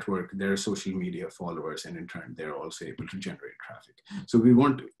network, their social media followers, and in turn, they're also able to generate traffic. So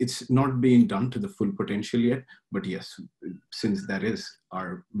it's not being done to the full potential yet, but yes, since that is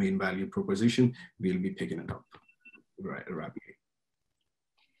our main value proposition, we'll be picking it up rapidly.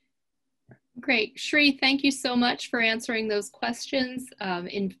 Great. Shri, thank you so much for answering those questions.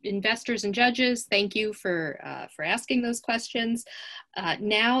 Investors and judges, thank you for asking those questions.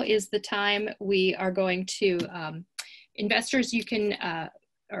 Now is the time we are going to, investors, you can,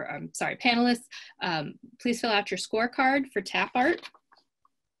 panelists, please fill out your scorecard for TAPART.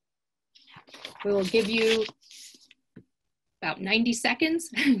 We will give you about 90 seconds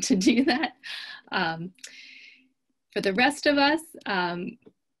to do that. For the rest of us,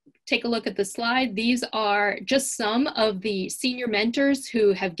 take a look at the slide. These are just some of the senior mentors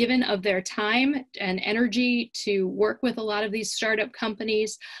who have given of their time and energy to work with a lot of these startup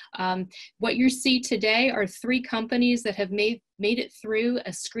companies. What you see today are 3 companies that have made it through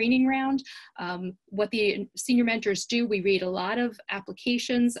a screening round. What the senior mentors do, we read a lot of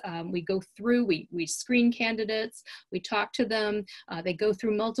applications. We go through, we screen candidates, we talk to them. They go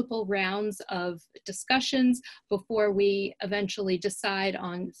through multiple rounds of discussions before we eventually decide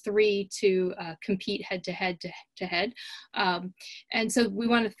on 3 to compete head to head. And so we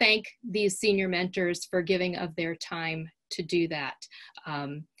want to thank these senior mentors for giving of their time to do that.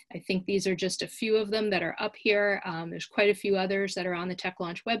 I think these are just a few of them that are up here. There's quite a few others that are on the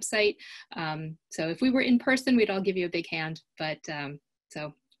TechLaunch website. So if we were in person, we'd all give you a big hand, but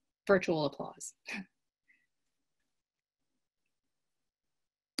so virtual applause.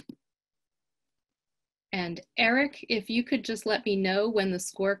 And Eric, if you could just let me know when the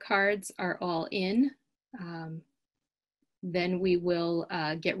scorecards are all in, then we will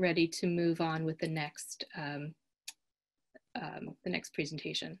get ready to move on with the next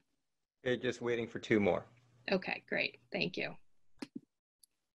presentation. Okay, just waiting for 2 more. Okay, great. Thank you.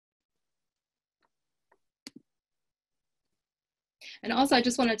 And also, I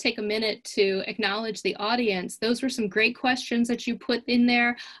just want to take a minute to acknowledge the audience. Those were some great questions that you put in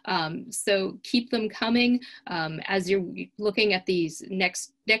there. So keep them coming as you're looking at these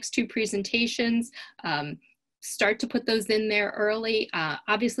next 2 presentations. Start to put those in there early.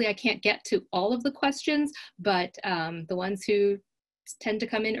 Obviously, I can't get to all of the questions, but the ones who tend to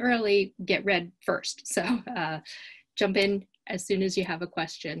come in early get read first. So jump in as soon as you have a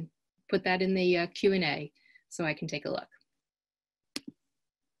question. Put that in the Q&A so I can take a look.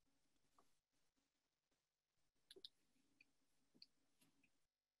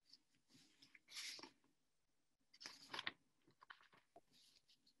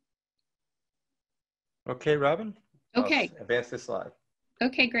 Okay, Robin. Okay. I'll advance this slide.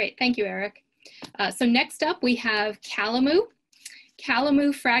 Okay, great. Thank you, Eric. So next up, we have Calamu.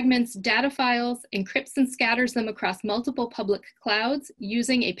 Calamu fragments data files, encrypts and scatters them across multiple public clouds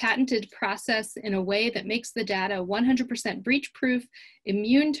using a patented process in a way that makes the data 100% breach-proof,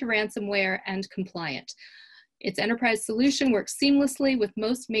 immune to ransomware, and compliant. Its enterprise solution works seamlessly with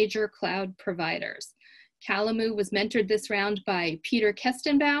most major cloud providers. Calamu was mentored this round by Peter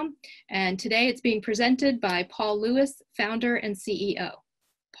Kestenbaum, and today it's being presented by Paul Lewis, founder and CEO.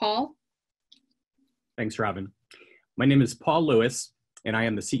 Paul? Thanks, Robin. My name is Paul Lewis, and I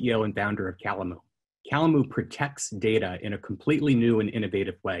am the CEO and founder of Calamu. Calamu protects data in a completely new and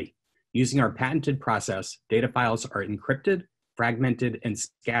innovative way. Using our patented process, data files are encrypted, fragmented, and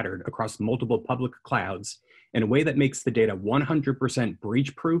scattered across multiple public clouds in a way that makes the data 100%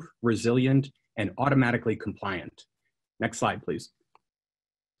 breach-proof, resilient, and automatically compliant. Next slide, please.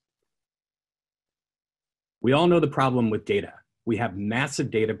 We all know the problem with data. We have massive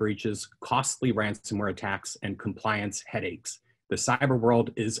data breaches, costly ransomware attacks, and compliance headaches. The cyber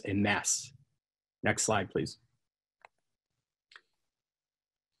world is a mess. Next slide, please.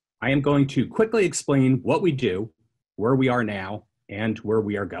 I am going to quickly explain what we do, where we are now, and where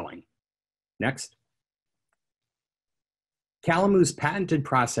we are going. Next. Calamu's patented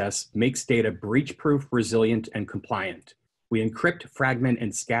process makes data breach-proof, resilient, and compliant. We encrypt, fragment,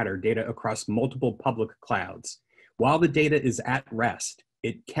 and scatter data across multiple public clouds. While the data is at rest,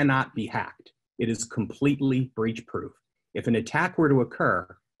 it cannot be hacked. It is completely breach-proof. If an attack were to occur,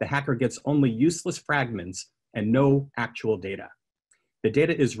 the hacker gets only useless fragments and no actual data. The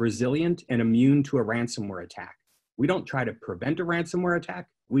data is resilient and immune to a ransomware attack. We don't try to prevent a ransomware attack,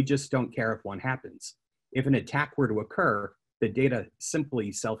 we just don't care if one happens. If an attack were to occur, the data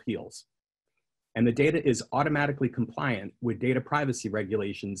simply self-heals. And the data is automatically compliant with data privacy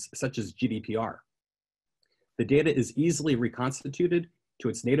regulations such as GDPR. The data is easily reconstituted to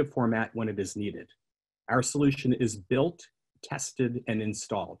its native format when it is needed. Our solution is built, tested, and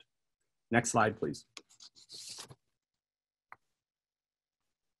installed. Next slide, please.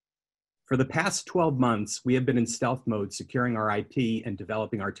 For the past 12 months, we have been in stealth mode, securing our IP and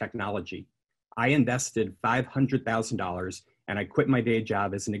developing our technology. I invested $500,000 and I quit my day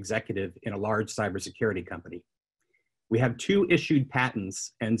job as an executive in a large cybersecurity company. We have 2 issued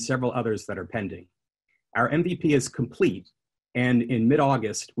patents and several others that are pending. Our MVP is complete, and in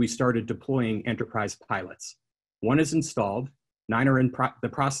mid-August, we started deploying enterprise pilots. 1 is installed, 9 are in the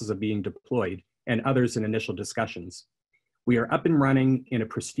process of being deployed, and others in initial discussions. We are up and running in a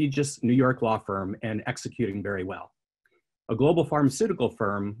prestigious New York law firm and executing very well. A global pharmaceutical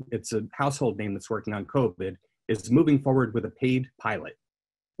firm, it's a household name that's working on COVID, is moving forward with a paid pilot.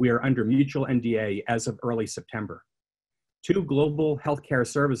 We are under mutual NDA as of early September. 2 global healthcare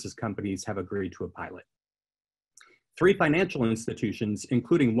services companies have agreed to a pilot. 3 financial institutions,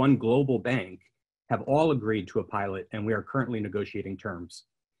 including 1 global bank, have all agreed to a pilot, and we are currently negotiating terms.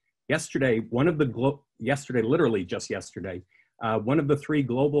 Yesterday, literally just yesterday, one of the 3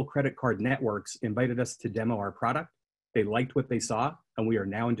 global credit card networks invited us to demo our product. They liked what they saw, and we are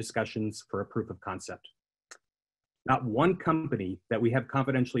now in discussions for a proof of concept. Not 1 company that we have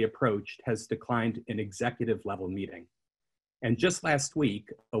confidentially approached has declined an executive level meeting. And just last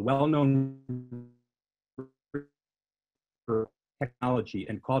week, a well-known technology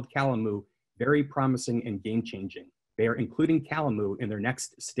and called Calamu very promising and game-changing. They are including Calamu in their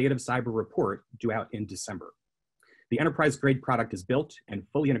next State of Cyber report due out in December. The enterprise-grade product is built and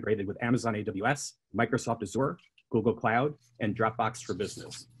fully integrated with Amazon AWS, Microsoft Azure, Google Cloud, and Dropbox for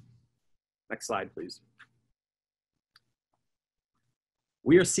Business. Next slide, please.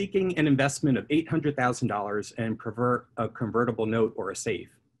 We are seeking an investment of $800,000 and prefer a convertible note or a SAFE.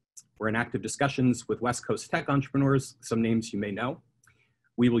 We're in active discussions with West Coast tech entrepreneurs, some names you may know.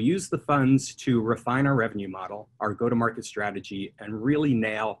 We will use the funds to refine our revenue model, our go-to-market strategy, and really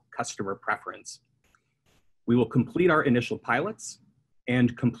nail customer preference. We will complete our initial pilots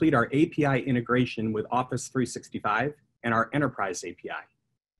and complete our API integration with Office 365 and our enterprise API.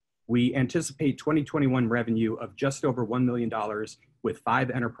 We anticipate 2021 revenue of just over $1 million with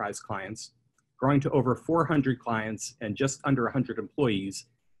 5 enterprise clients, growing to over 400 clients and just under 100 employees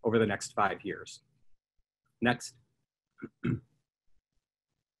over the next 5 years. Next.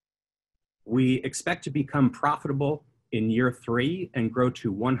 We expect to become profitable in year 3 and grow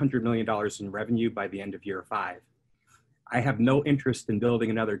to $100 million in revenue by the end of year 5. I have no interest in building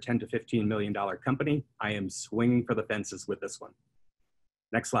another $10 to $15 million company. I am swinging for the fences with this one.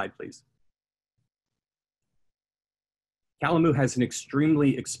 Next slide, please. Calamu has an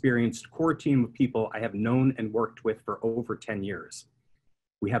extremely experienced core team of people I have known and worked with for over 10 years.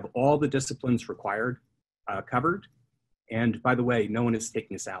 We have all the disciplines required. covered. And by the way, no one is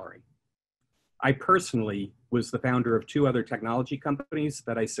taking a salary. I personally was the founder of 2 other technology companies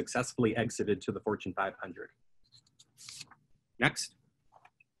that I successfully exited to the Fortune 500. Next.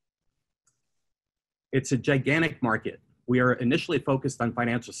 It's a gigantic market. We are initially focused on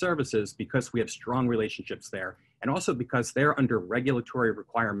financial services because we have strong relationships there, and also because they're under regulatory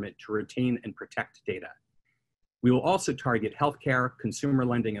requirement to retain and protect data. We will also target healthcare, consumer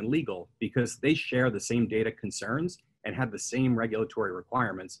lending, and legal because they share the same data concerns and have the same regulatory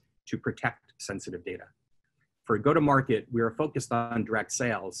requirements to protect sensitive data. For go-to-market, we are focused on direct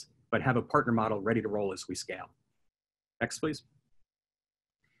sales, but have a partner model ready to roll as we scale. Next, please.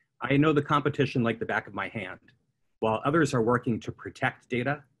 I know the competition like the back of my hand. While others are working to protect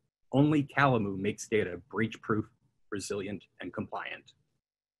data, only Calamu makes data breach-proof, resilient, and compliant.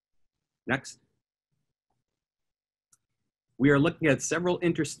 Next. We are looking at several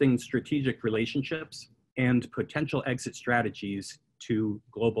interesting strategic relationships and potential exit strategies to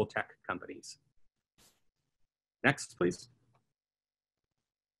global tech companies. Next, please.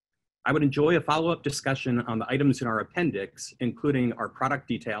 I would enjoy a follow-up discussion on the items in our appendix, including our product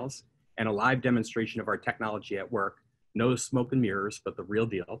details and a live demonstration of our technology at work. No smoke and mirrors, but the real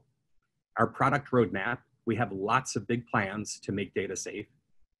deal. Our product roadmap. We have lots of big plans to make data safe.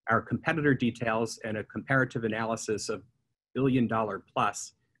 Our competitor details and a comparative analysis of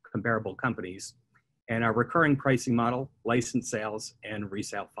billion-dollar-plus comparable companies, and our recurring pricing model, license sales, and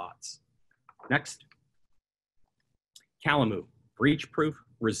resale thoughts. Next. Calamu, breach-proof,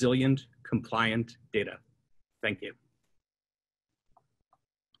 resilient, compliant data. Thank you.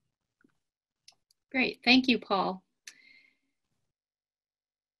 Great, thank you, Paul.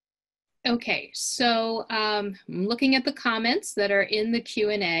 Okay, so I'm looking at the comments that are in the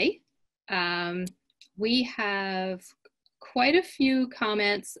Q&A. We have quite a few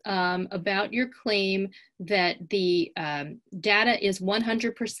comments about your claim that the data is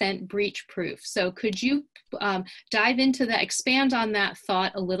 100% breach proof. So could you dive into that, expand on that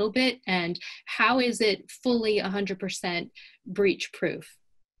thought a little bit, and how is it fully 100% breach proof?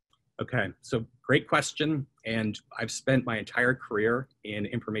 Okay, so great question. And I've spent my entire career in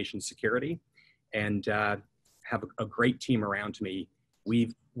information security and have a great team around me.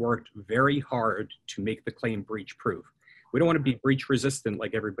 We've worked very hard to make the claim breach proof. We don't want to be breach resistant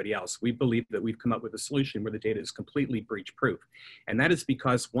like everybody else. We believe that we've come up with a solution where the data is completely breach proof. And that is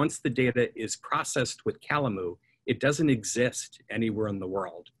because once the data is processed with Calamu, it doesn't exist anywhere in the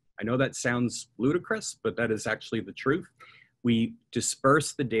world. I know that sounds ludicrous, but that is actually the truth. We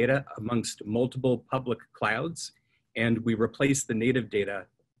disperse the data amongst multiple public clouds, and we replace the native data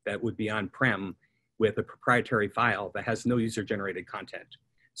that would be on-prem with a proprietary file that has no user-generated content.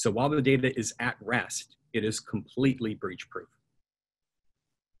 So while the data is at rest, it is completely breach-proof.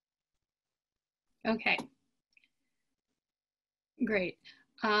 Okay, great.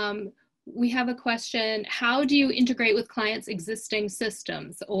 We have a question, how do you integrate with clients' existing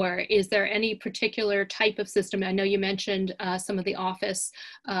systems? Or is there any particular type of system? I know you mentioned some of the Office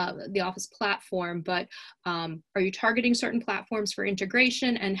platform, but are you targeting certain platforms for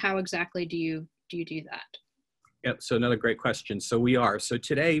integration, and how exactly do you do that? Yep, so another great question. So we are. So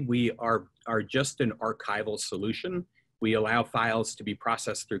today we are just an archival solution. We allow files to be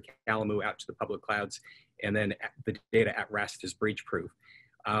processed through Calamu out to the public clouds, and then the data at rest is breach-proof.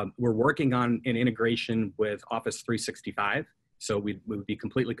 We're working on an integration with Office 365. So we would be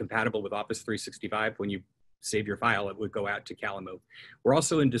completely compatible with Office 365. When you save your file, it would go out to Calamu. We're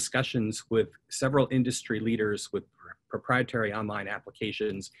also in discussions with several industry leaders with proprietary online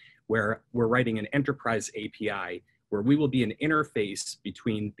applications where we're writing an enterprise API where we will be an interface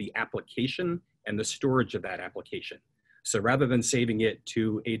between the application and the storage of that application. So rather than saving it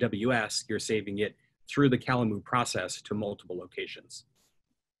to AWS, you're saving it through the Calamu process to multiple locations.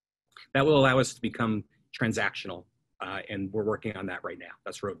 That will allow us to become transactional, and we're working on that right now.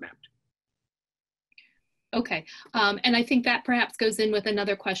 That's roadmapped. Okay, and I think that perhaps goes in with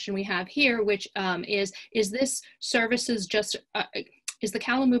another question we have here, which is this services just, is the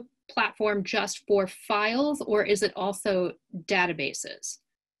Calamu platform just for files, or is it also databases?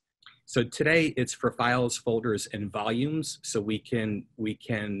 So today it's for files, folders, and volumes. So we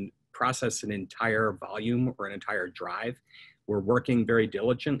can process an entire volume or an entire drive. We're working very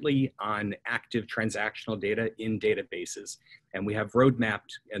diligently on active transactional data in databases, and we have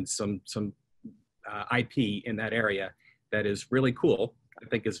roadmapped and some IP in that area that is really cool. I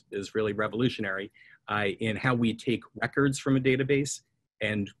think is really revolutionary in how we take records from a database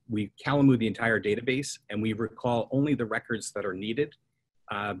and we Calamu the entire database, and we recall only the records that are needed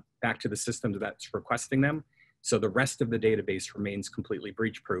back to the system that's requesting them. So the rest of the database remains completely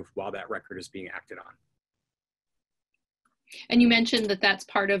breach-proof while that record is being acted on. And you mentioned that that's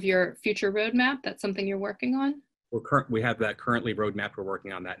part of your future roadmap. That's something you're working on? We have that currently roadmap. We're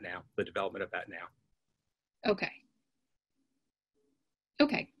working on that now, the development of that now. Okay.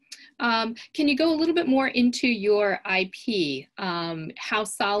 Okay. Can you go a little bit more into your IP? How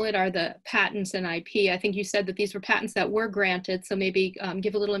solid are the patents and IP? I think you said that these were patents that were granted, so maybe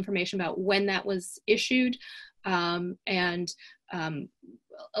give a little information about when that was issued, and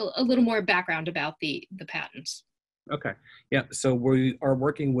a little more background about the patents. Okay, yeah, so we are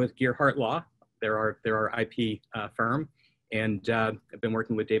working with Gearhart Law. They're our IP firm, and I've been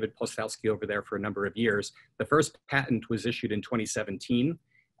working with David Postowski over there for a number of years. The first patent was issued in 2017.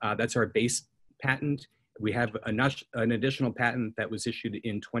 That's our base patent. We have an additional patent that was issued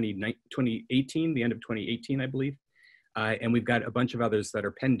in 2018, the end of 2018, I believe. And we've got a bunch of others that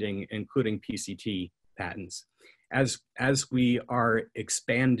are pending, including PCT patents. As we are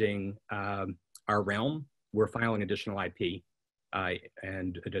expanding our realm, we're filing additional IP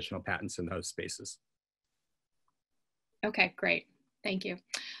and additional patents in those spaces. Okay, great. Thank you.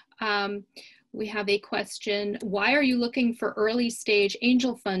 We have a question. Why are you looking for early stage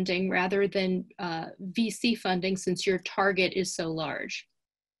angel funding rather than VC funding, since your target is so large?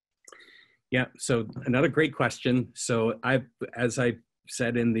 Yeah, so another great question. So as I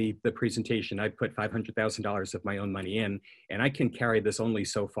said in the presentation, I put $500,000 of my own money in, and I can carry this only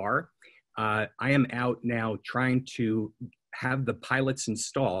so far. I am out now trying to have the pilots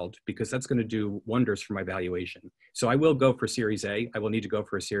installed, because that's going to do wonders for my valuation. So I will go for Series A. I will need to go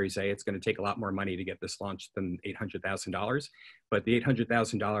for a Series A. It's going to take a lot more money to get this launched than $800,000. But the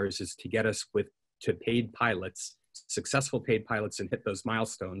 $800,000 is to get us to paid pilots, successful paid pilots, and hit those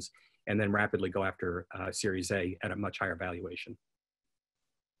milestones, and then rapidly go after Series A at a much higher valuation.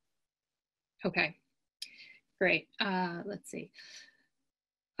 Okay, great. Let's see.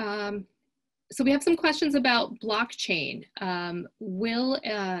 So we have some questions about blockchain.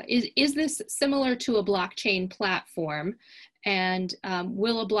 Is this similar to a blockchain platform, and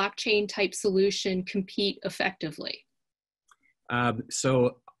will a blockchain type solution compete effectively?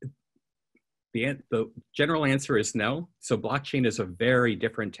 So the general answer is no. So blockchain is a very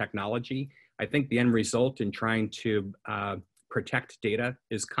different technology. I think the end result in trying to protect data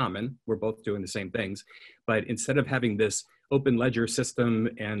is common. We're both doing the same things, but instead of having this open ledger system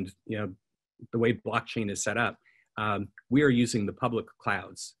and the way blockchain is set up, we are using the public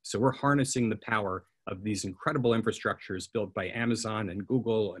clouds. So we're harnessing the power of these incredible infrastructures built by Amazon and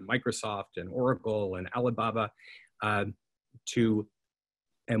Google and Microsoft and Oracle and Alibaba, and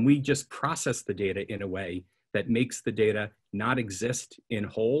we just process the data in a way that makes the data not exist in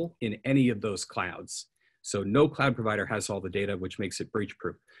whole in any of those clouds. So no cloud provider has all the data, which makes it breach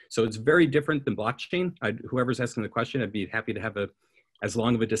proof. So it's very different than blockchain. Whoever's asking the question, I'd be happy to have as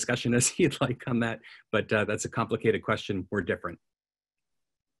long of a discussion as you'd like on that, but that's a complicated question. We're different.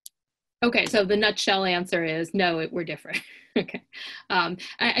 Okay, so the nutshell answer is no, we're different. Okay,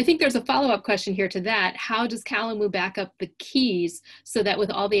 I think there's a follow-up question here to that. How does Calamu back up the keys so that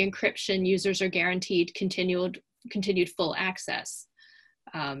with all the encryption, users are guaranteed continued full access?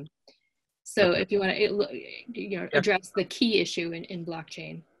 So if you want to address the key issue in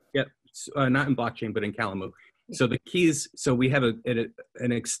blockchain. Yep, not in blockchain, but in Calamu. So the keys, so we have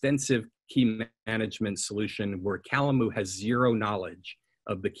an extensive key management solution where Calamu has zero knowledge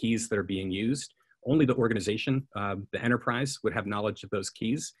of the keys that are being used. Only the organization, the enterprise, would have knowledge of those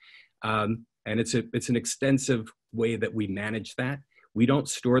keys. And it's an extensive way that we manage that. We don't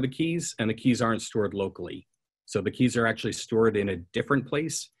store the keys, and the keys aren't stored locally. So the keys are actually stored in a different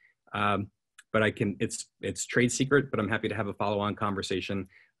place. But it's trade secret, but I'm happy to have a follow-on conversation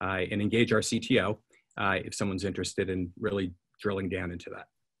and engage our CTO if someone's interested in really drilling down into that.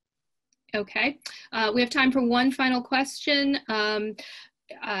 Okay, we have time for one final question.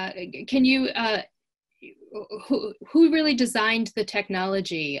 Can you, who really designed the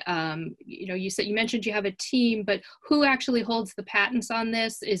technology? You mentioned you have a team, but who actually holds the patents on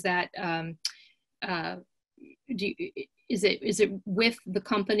this? Is that, is it with the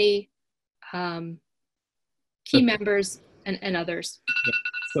company, key members and others? Yeah.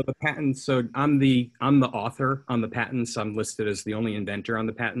 So the patents, so I'm the author on the patents. I'm listed as the only inventor on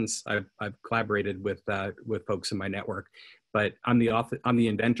the patents. I've collaborated with folks in my network, but I'm the author, I'm the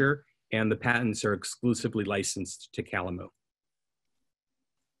inventor, and the patents are exclusively licensed to Calamu.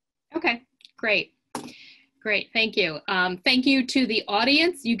 Okay, great. Great, thank you. Thank you to the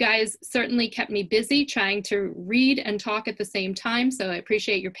audience. You guys certainly kept me busy trying to read and talk at the same time, so I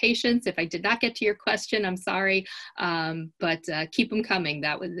appreciate your patience. If I did not get to your question, I'm sorry, but keep them coming.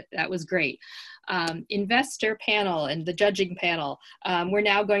 That was great. Investor panel and the judging panel, we're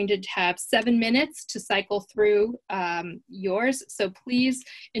now going to have 7 minutes to cycle through yours. So please,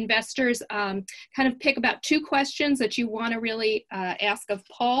 investors, kind of pick about 2 questions that you want to really ask of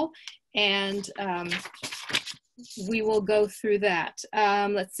Paul, and we will go through that.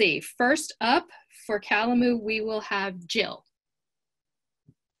 Let's see, first up for Calamu, we will have Jill.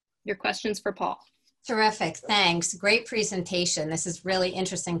 Your questions for Paul. Terrific, thanks. Great presentation. This is really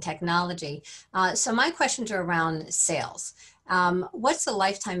interesting technology. So my questions are around sales. What's the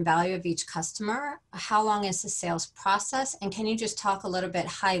lifetime value of each customer? How long is the sales process? And can you just talk a little bit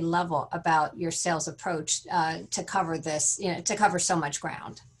high level about your sales approach to cover this, to cover so much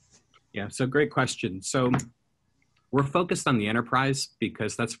ground? Yeah, so great question. So we're focused on the enterprise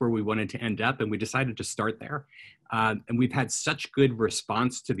because that's where we wanted to end up, and we decided to start there. And we've had such good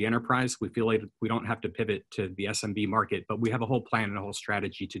response to the enterprise, we feel like we don't have to pivot to the SMB market, but we have a whole plan and a whole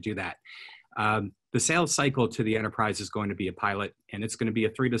strategy to do that. The sales cycle to the enterprise is going to be a pilot, and it's going to be a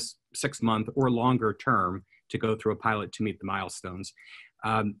 3 to 6 month or longer term to go through a pilot to meet the milestones.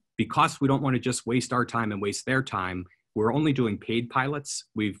 Because we don't want to just waste our time and waste their time, we're only doing paid pilots.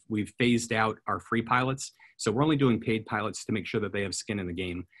 We've phased out our free pilots. So we're only doing paid pilots to make sure that they have skin in the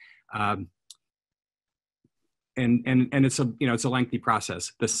game. And it's a lengthy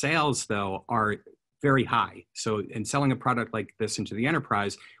process. The sales though are very high. So in selling a product like this into the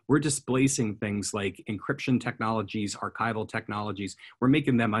enterprise, we're displacing things like encryption technologies, archival technologies. We're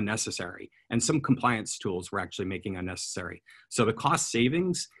making them unnecessary. And some compliance tools we're actually making unnecessary. So the cost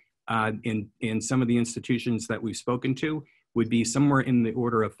savings in some of the institutions that we've spoken to would be somewhere in the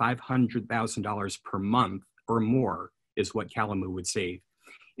order of $500,000 per month or more is what Calamu would save.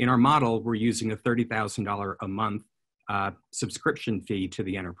 In our model, we're using a $30,000 a month subscription fee to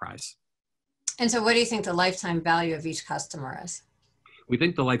the enterprise. And so what do you think the lifetime value of each customer is? We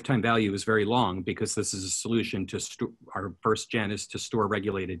think the lifetime value is very long because this is a solution to our first gen is to store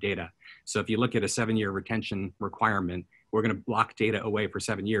regulated data. So if you look at a 7-year retention requirement, we're going to lock data away for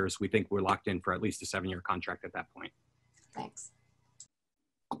 7 years. We think we're locked in for at least a 7-year contract at that point. Thanks.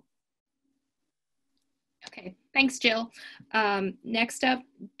 Okay, thanks, Jill. Next up,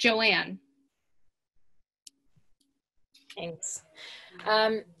 Joanne. Thanks.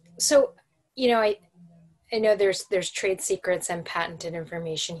 So, I know there's trade secrets and patented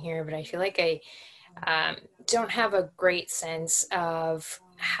information here, but I feel like I don't have a great sense of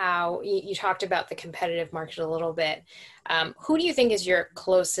how you talked about the competitive market a little bit. Who do you think is your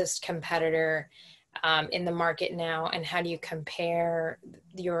closest competitor in the market now, and how do you compare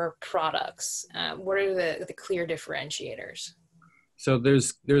your products? What are the clear differentiators? So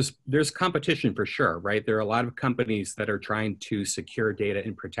there's competition for sure, right? There are a lot of companies that are trying to secure data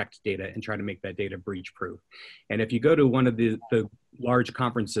and protect data and try to make that data breach proof. And if you go to one of the large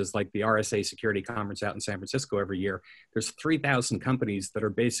conferences like the RSA Security Conference out in San Francisco every year, there's 3,000 companies that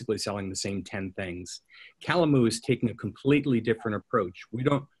are basically selling the same 10 things. Calamu is taking a completely different approach.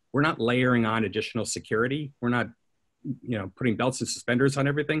 We're not layering on additional security. We're not putting belts and suspenders on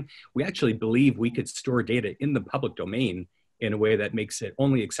everything. We actually believe we could store data in the public domain in a way that makes it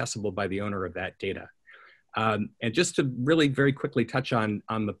only accessible by the owner of that data. And just to really very quickly touch on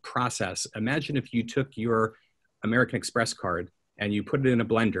the process, imagine if you took your American Express card and you put it in a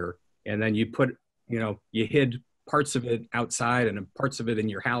blender, and then you you hid parts of it outside and parts of it in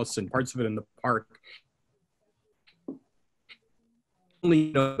your house and parts of it in the park.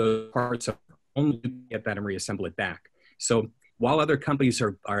 Only those parts, only get that and reassemble it back. So while other companies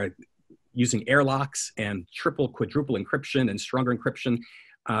are using airlocks and triple, quadruple encryption and stronger encryption,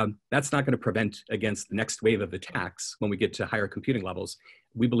 that's not going to prevent against the next wave of attacks when we get to higher computing levels.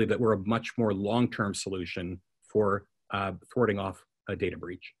 We believe that we're a much more long-term solution for thwarting off a data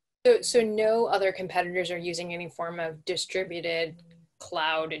breach. So no other competitors are using any form of distributed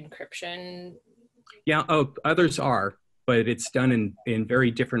cloud encryption? Yeah, others are, but it's done in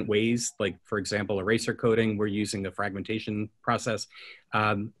very different ways. Like, for example, eraser coding, we're using a fragmentation process.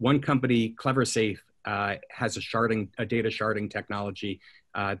 One company, CleverSafe, has a data sharding technology.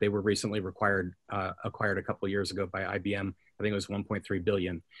 They were recently acquired a couple of years ago by IBM. I think it was 1.3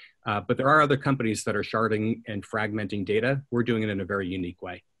 billion. But there are other companies that are sharding and fragmenting data. We're doing it in a very unique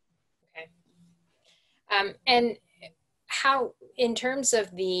way. Okay. And how, in terms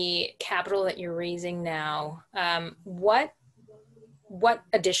of the capital that you're raising now, what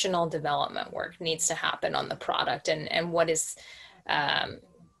additional development work needs to happen on the product, and what is,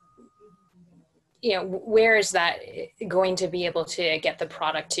 where is that going to be able to get the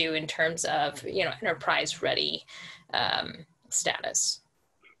product to in terms of, enterprise ready status?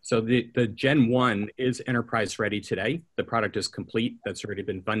 So the Gen 1 is enterprise ready today. The product is complete. That's already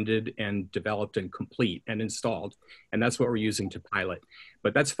been funded and developed and complete and installed. And that's what we're using to pilot.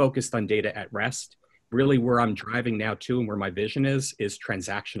 But that's focused on data at rest. Really where I'm driving now to and where my vision is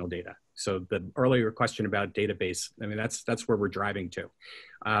transactional data. So the earlier question about database, I mean, that's where we're driving to.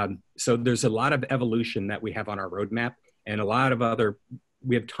 So there's a lot of evolution that we have on our roadmap and a lot of other,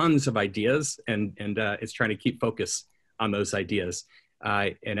 we have tons of ideas and it's trying to keep focus on those ideas.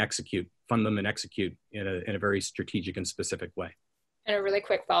 And fund them and execute in a very strategic and specific way. And a really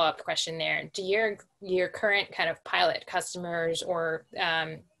quick follow-up question there. Do your current kind of pilot customers or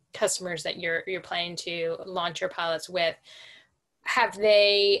customers that you're planning to launch your pilots with, have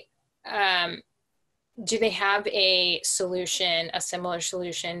they, do they have a solution, a similar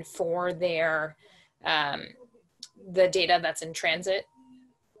solution for their, the data that's in transit?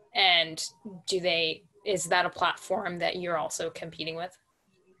 And is that a platform that you're also competing with?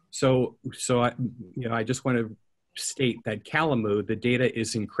 So I just want to state that Calamu, the data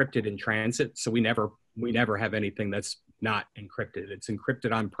is encrypted in transit. So we never have anything that's not encrypted. It's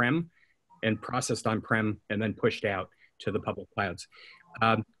encrypted on-prem and processed on-prem and then pushed out to the public clouds.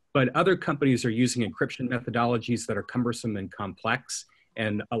 But other companies are using encryption methodologies that are cumbersome and complex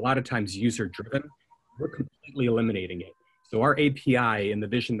and a lot of times user-driven. We're completely eliminating it. So our API and the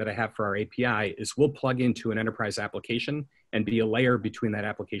vision that I have for our API is we'll plug into an enterprise application and be a layer between that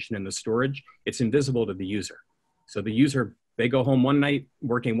application and the storage. It's invisible to the user. So the user, they go home one night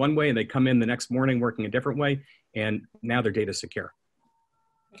working one way and they come in the next morning working a different way, and now their data's secure.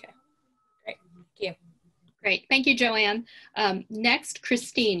 Okay, great, thank you. Great, thank you, Joanne. Next,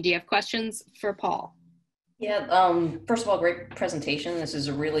 Christine, do you have questions for Paul? Yeah, first of all, great presentation. This is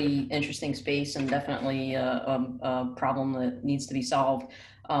a really interesting space and definitely a problem that needs to be solved.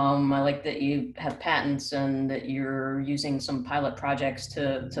 I like that you have patents and that you're using some pilot projects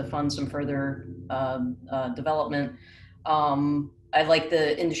to fund some further development. I like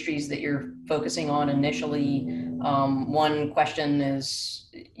the industries that you're focusing on initially. One question is,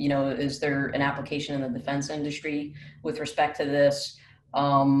 is there an application in the defense industry with respect to this?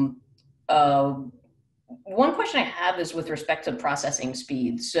 One question I have is with respect to processing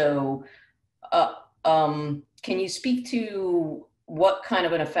speed. So can you speak to what kind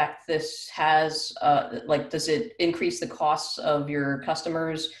of an effect this has? Like, does it increase the costs of your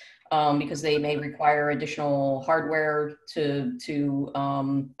customers because they may require additional hardware to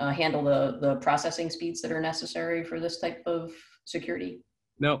handle the processing speeds that are necessary for this type of security?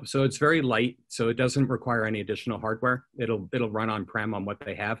 No, so it's very light, so it doesn't require any additional hardware. It'll run on-prem on what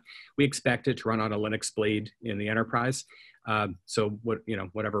they have. We expect it to run on a Linux blade in the enterprise. So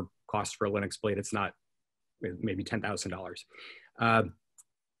whatever cost for a Linux blade, it's not maybe $10,000.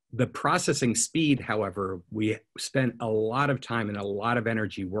 The processing speed, however, we spent a lot of time and a lot of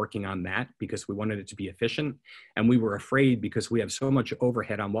energy working on that because we wanted it to be efficient. And we were afraid because we have so much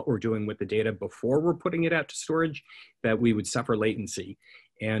overhead on what we're doing with the data before we're putting it out to storage that we would suffer latency.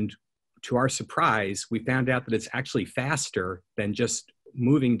 And to our surprise, we found out that it's actually faster than just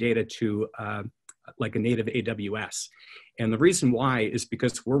moving data to like a native AWS. And the reason why is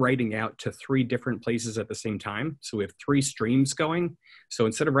because we're writing out to 3 different places at the same time. So we have 3 streams going. So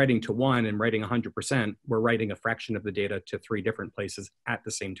instead of writing to one and writing 100%, we're writing a fraction of the data to 3 different places at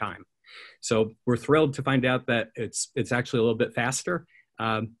the same time. So we're thrilled to find out that it's actually a little bit faster.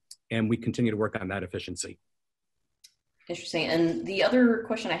 And we continue to work on that efficiency. Interesting. And the other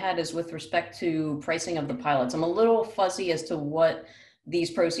question I had is with respect to pricing of the pilots. I'm a little fuzzy as to what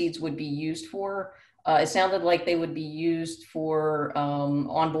these proceeds would be used for. It sounded like they would be used for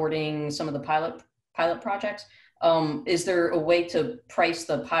onboarding some of the pilot projects. Is there a way to price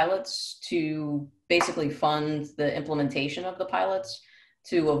the pilots to basically fund the implementation of the pilots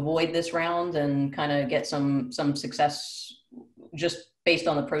to avoid this round and kind of get some success just based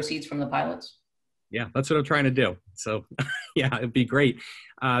on the proceeds from the pilots? Yeah, that's what I'm trying to do. So yeah, it'd be great.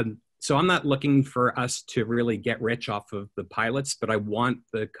 So I'm not looking for us to really get rich off of the pilots, but I want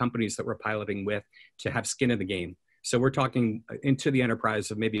the companies that we're piloting with to have skin in the game. So we're talking into the enterprise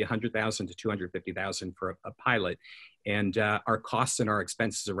of maybe 100,000 to 250,000 for a pilot. And our costs and our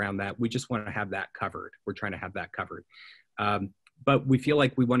expenses around that, we just want to have that covered. We're trying to have that covered. But we feel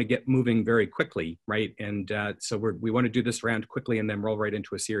like we want to get moving very quickly, right? And so we want to do this round quickly and then roll right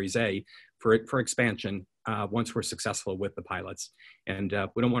into a Series A for expansion once we're successful with the pilots. And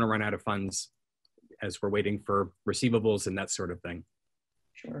we don't want to run out of funds as we're waiting for receivables and that sort of thing.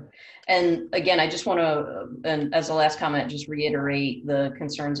 Sure. And again, I just want to, and as a last comment, just reiterate the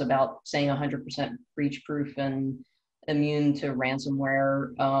concerns about saying 100% breach proof and immune to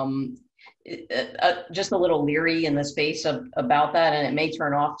ransomware. just a little leery in the space about that, and it may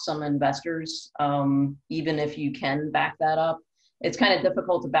turn off some investors, even if you can back that up. It's kind of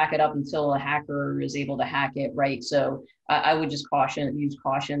difficult to back it up until a hacker is able to hack it, right? So I would just use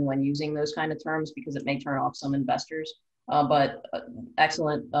caution when using those kind of terms, because it may turn off some investors. But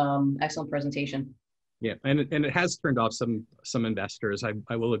excellent presentation. Yeah, and it has turned off some investors.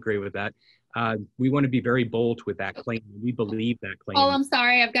 I will agree with that. We want to be very bold with that claim. We believe that claim. Oh, I'm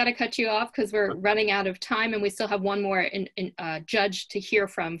sorry. I've got to cut you off because we're running out of time, and we still have one more judge to hear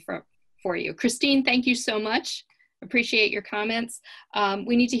from for you. Christine, thank you so much. Appreciate your comments.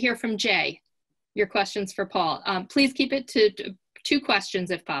 We need to hear from Jay, your questions for Paul. Please keep it to 2 questions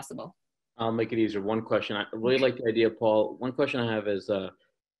if possible. I'll make it easier. One question. I really like the idea, Paul. One question I have is,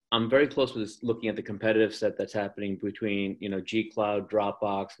 I'm very close with looking at the competitive set that's happening between, G Cloud,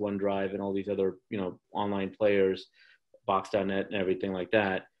 Dropbox, OneDrive, and all these other, online players, Box.net and everything like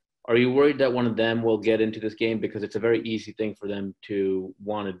that. Are you worried that one of them will get into this game? Because it's a very easy thing for them to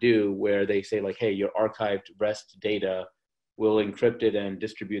want to do, where they say like, hey, your archived REST data, we'll encrypt it and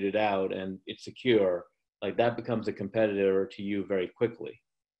distribute it out and it's secure. Like that becomes a competitor to you very quickly.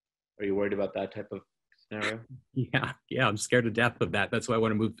 Are you worried about that type of scenario? Yeah, I'm scared to death of that. That's why I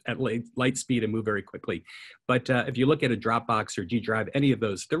want to move at light speed and move very quickly. But if you look at a Dropbox or G Drive, any of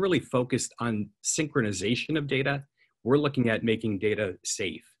those, they're really focused on synchronization of data. We're looking at making data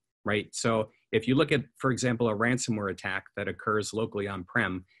safe, right? So if you look at, for example, a ransomware attack that occurs locally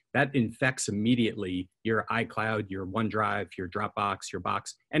on-prem, that infects immediately your iCloud, your OneDrive, your Dropbox, your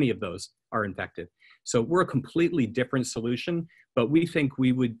Box, any of those are infected. So we're a completely different solution, but we think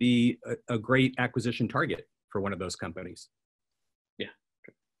we would be a great acquisition target for one of those companies. Yeah.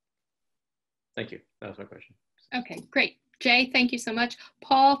 Thank you. That was my question. Okay, great. Jay, thank you so much.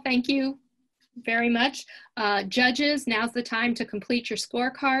 Paul, thank you very much. Judges, now's the time to complete your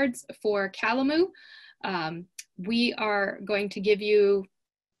scorecards for Calamu. We are going to give you,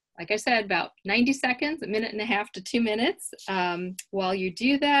 like I said, about 90 seconds, 1.5 minutes to 2 minutes while you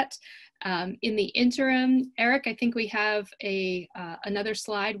do that. In the interim, Eric, I think we have another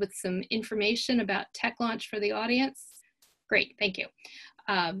slide with some information about TechLaunch for the audience. Great, thank you.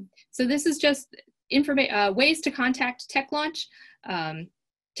 So this is just ways to contact TechLaunch.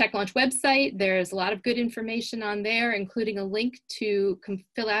 TechLaunch website, there's a lot of good information on there, including a link to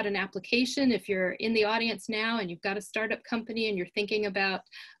fill out an application. If you're in the audience now and you've got a startup company and you're thinking about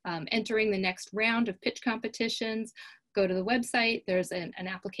entering the next round of pitch competitions, go to the website. There's an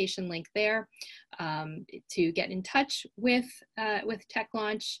application link there to get in touch with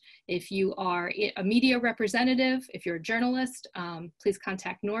TechLaunch. If you are a media representative, if you're a journalist, please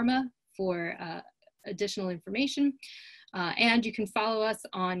contact Norma for additional information. And you can follow us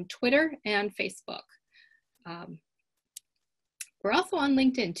on Twitter and Facebook. We're also on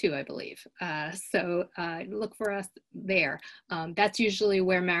LinkedIn too, I believe. So look for us there. That's usually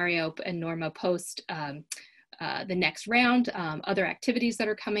where Mario and Norma post the next round, other activities that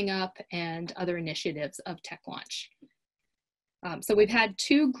are coming up, and other initiatives of TechLaunch. So we've had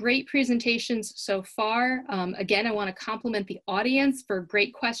 2 great presentations so far. Again, I want to compliment the audience for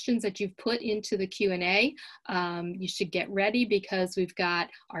great questions that you've put into the Q&A. You should get ready because we've got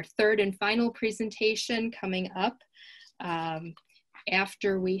our 3rd and final presentation coming up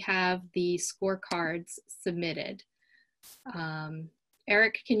after we have the scorecards submitted.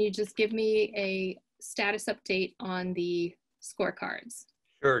 Eric, can you just give me a status update on the scorecards?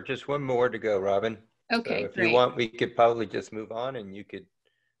 Sure, just one more to go, Robin. Okay, so if great. you want, we could probably just move on and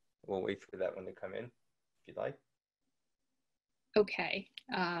we'll wait for that one to come in if you'd like. Okay.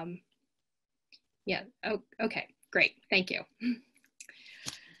 Yeah, okay, great, thank you.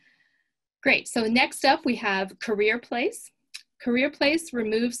 Great, so next up we have career.place. career.place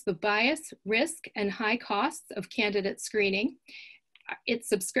removes the bias, risk, and high costs of candidate screening. Its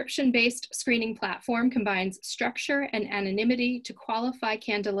subscription-based screening platform combines structure and anonymity to qualify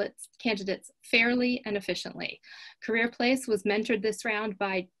candidates fairly and efficiently. career.place was mentored this round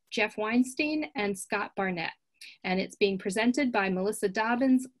by Jeff Weinstein and Scott Barnett, and it's being presented by Melissa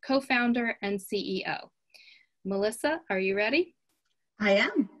Dobbins, co-founder and CEO. Melissa, are you ready? I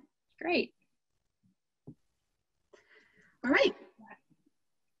am. Great. All right.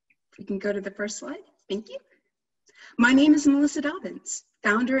 We can go to the first slide. Thank you. My name is Melissa Dobbins,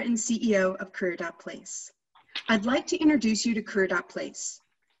 founder and CEO of career.place. I'd like to introduce you to career.place.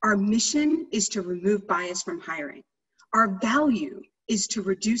 Our mission is to remove bias from hiring. Our value is to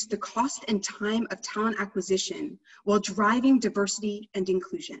reduce the cost and time of talent acquisition while driving diversity and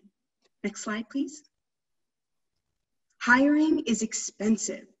inclusion. Next slide, please. Hiring is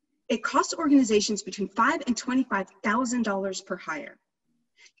expensive. It costs organizations between $5,000 and $25,000 per hire.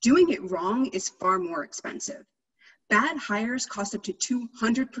 Doing it wrong is far more expensive. Bad hires cost up to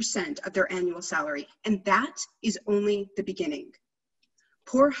 200% of their annual salary, and that is only the beginning.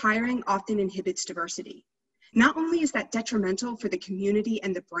 Poor hiring often inhibits diversity. Not only is that detrimental for the community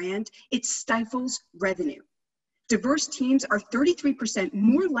and the brand, it stifles revenue. Diverse teams are 33%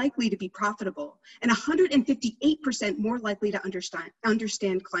 more likely to be profitable and 158% more likely to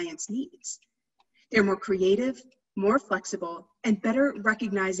understand clients' needs. They're more creative, more flexible, and better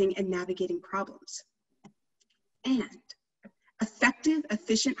recognizing and navigating problems. And effective,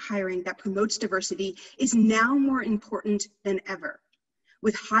 efficient hiring that promotes diversity is now more important than ever.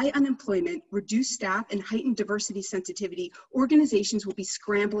 With high unemployment, reduced staff, and heightened diversity sensitivity, organizations will be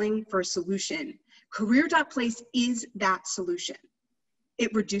scrambling for a solution. Career.place is that solution.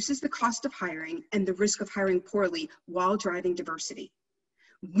 It reduces the cost of hiring and the risk of hiring poorly while driving diversity.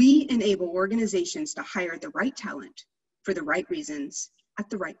 We enable organizations to hire the right talent for the right reasons at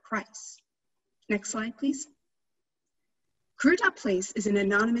the right price. Next slide, please. Career.place is an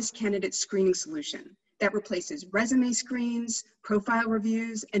anonymous candidate screening solution that replaces resume screens, profile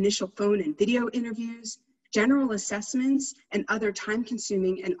reviews, initial phone and video interviews, general assessments, and other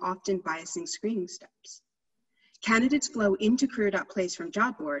time-consuming and often biasing screening steps. Candidates flow into Career.place from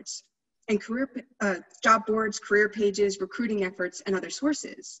job boards, and career pages, recruiting efforts, and other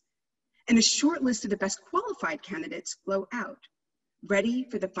sources. And a short list of the best qualified candidates flow out, ready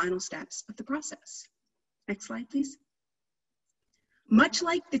for the final steps of the process. Next slide, please. Much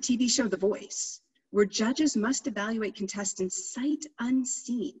like the TV show The Voice, where judges must evaluate contestants sight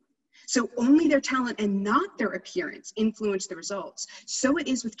unseen, so only their talent and not their appearance influence the results, so it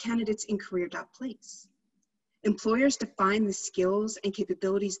is with candidates in Career.place. Employers define the skills and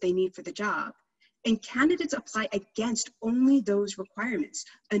capabilities they need for the job, and candidates apply against only those requirements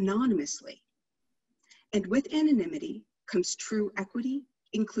anonymously. And with anonymity comes true equity,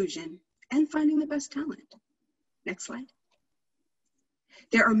 inclusion, and finding the best talent. Next slide.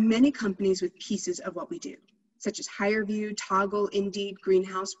 There are many companies with pieces of what we do, such as HireVue, Toggle, Indeed,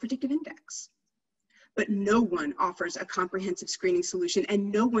 Greenhouse, Predictive Index. But no one offers a comprehensive screening solution,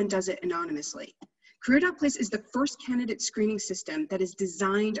 and no one does it anonymously. Career.place is the first candidate screening system that is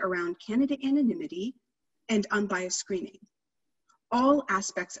designed around candidate anonymity and unbiased screening. All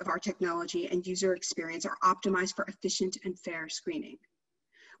aspects of our technology and user experience are optimized for efficient and fair screening.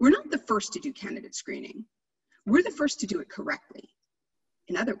 We're not the first to do candidate screening. We're the first to do it correctly.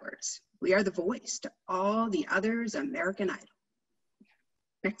 In other words, we are the voice to all the others American Idol.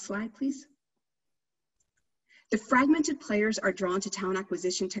 Next slide, please. The fragmented players are drawn to talent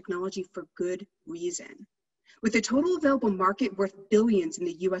acquisition technology for good reason. With a total available market worth billions in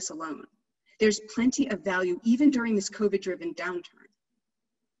the US alone, there's plenty of value even during this COVID-driven downturn.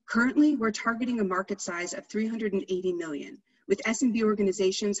 Currently, we're targeting a market size of 380 million, with SMB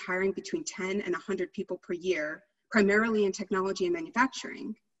organizations hiring between 10 and 100 people per year, primarily in technology and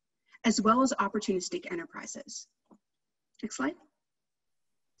manufacturing, as well as opportunistic enterprises. Next slide.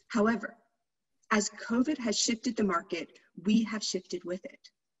 However, as COVID has shifted the market, we have shifted with it.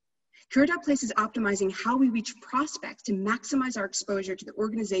 Career.place is optimizing how we reach prospects to maximize our exposure to the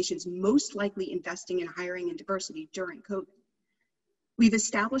organizations most likely investing in hiring and diversity during COVID. We've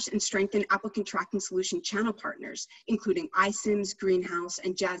established and strengthened applicant tracking solution channel partners, including iSIMS, Greenhouse,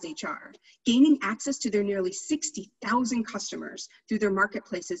 and Jazz HR, gaining access to their nearly 60,000 customers through their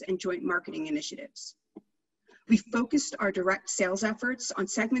marketplaces and joint marketing initiatives. We focused our direct sales efforts on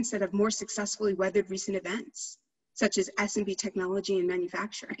segments that have more successfully weathered recent events, such as SMB technology and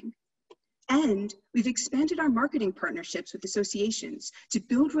manufacturing. And we've expanded our marketing partnerships with associations to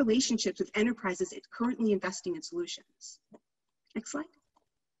build relationships with enterprises currently investing in solutions. Next slide.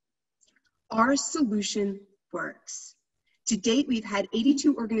 Our solution works. To date, we've had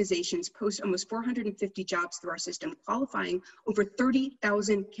 82 organizations post almost 450 jobs through our system, qualifying over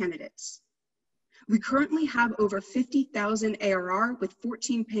 30,000 candidates. We currently have over 50,000 ARR with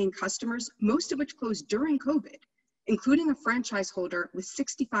 14 paying customers, most of which closed during COVID, including a franchise holder with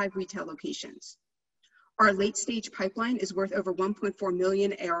 65 retail locations. Our late-stage pipeline is worth over 1.4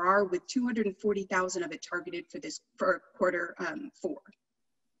 million ARR, with 240,000 of it targeted for quarter 4.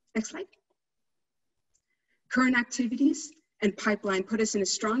 Next slide. Current activities and pipeline put us in a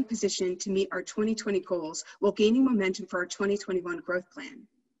strong position to meet our 2020 goals while gaining momentum for our 2021 growth plan.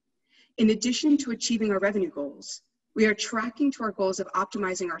 In addition to achieving our revenue goals, we are tracking to our goals of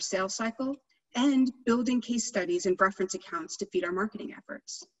optimizing our sales cycle and building case studies and reference accounts to feed our marketing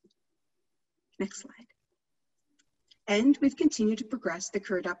efforts. Next slide. And we've continued to progress the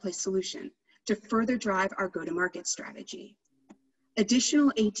Career.place solution to further drive our go-to-market strategy.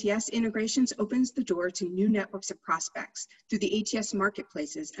 Additional ATS integrations opens the door to new networks of prospects through the ATS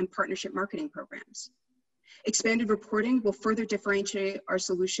marketplaces and partnership marketing programs. Expanded reporting will further differentiate our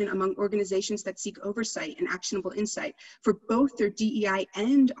solution among organizations that seek oversight and actionable insight for both their DEI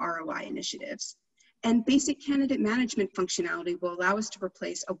and ROI initiatives. And basic candidate management functionality will allow us to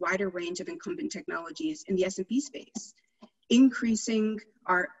replace a wider range of incumbent technologies in the S&P space, increasing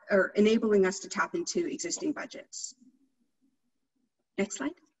or enabling us to tap into existing budgets. Next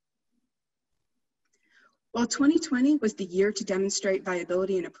slide. While 2020 was the year to demonstrate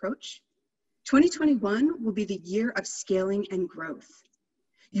viability and approach, 2021 will be the year of scaling and growth.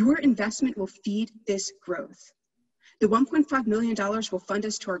 Your investment will feed this growth. The $1.5 million will fund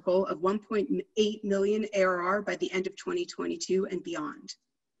us to our goal of 1.8 million ARR by the end of 2022 and beyond.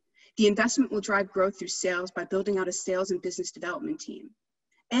 The investment will drive growth through sales by building out a sales and business development team,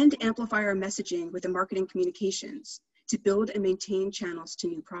 and amplify our messaging with the marketing communications to build and maintain channels to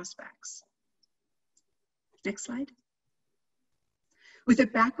new prospects. Next slide. With a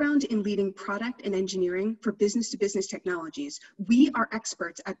background in leading product and engineering for business-to-business technologies, we are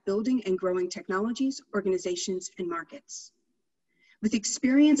experts at building and growing technologies, organizations, and markets. With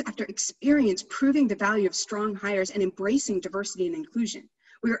experience after experience proving the value of strong hires and embracing diversity and inclusion,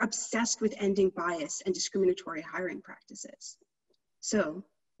 we are obsessed with ending bias and discriminatory hiring practices. So,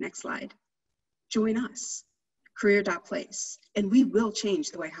 next slide. Join us, career.place, and we will change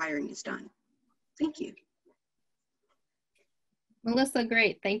the way hiring is done. Thank you. Melissa,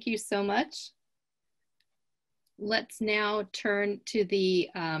 great. Thank you so much. Let's now turn to the,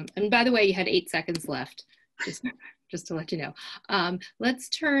 and by the way, you had 8 seconds left, just to let you know. Let's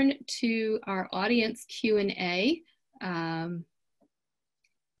turn to our audience Q&A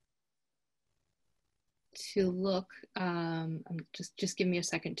to look, just give me a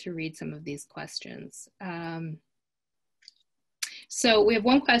second to read some of these questions. So we have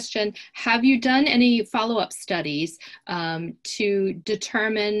one question. Have you done any follow-up studies to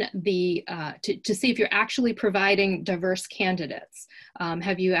determine the, to see if you're actually providing diverse candidates?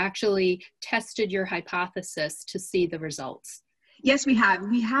 Have you actually tested your hypothesis to see the results? Yes, we have.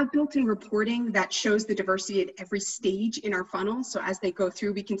 We have built-in reporting that shows the diversity at every stage in our funnel. So as they go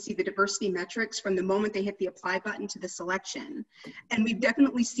through, we can see the diversity metrics from the moment they hit the apply button to the selection. And we've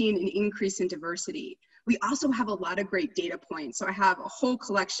definitely seen an increase in diversity. We also have a lot of great data points. So I have a whole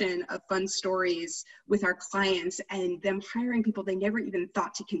collection of fun stories with our clients and them hiring people they never even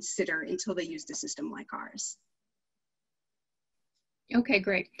thought to consider until they used a system like ours. Okay,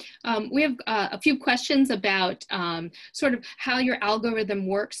 great. We have a few questions about sort of how your algorithm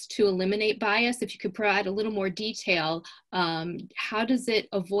works to eliminate bias. If you could provide a little more detail, how does it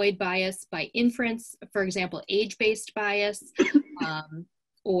avoid bias by inference, for example, age-based bias,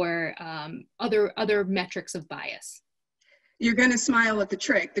 or other metrics of bias? You're going to smile at the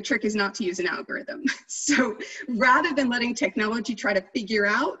trick. The trick is not to use an algorithm. So rather than letting technology try to figure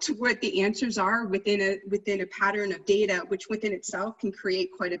out what the answers are within a pattern of data, which within itself can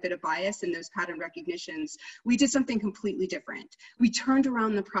create quite a bit of bias in those pattern recognitions, we did something completely different. We turned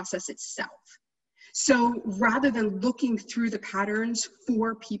around the process itself. So rather than looking through the patterns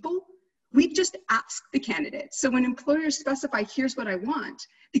for people, we've just asked the candidates. So when employers specify, here's what I want,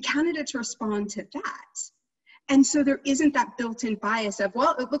 the candidates respond to that. And so there isn't that built-in bias of,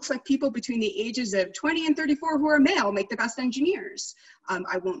 well, it looks like people between the ages of 20 and 34 who are male make the best engineers.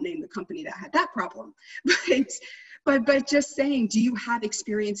 I won't name the company that had that problem, but just saying, do you have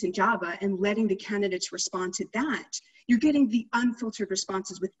experience in Java, and letting the candidates respond to that, you're getting the unfiltered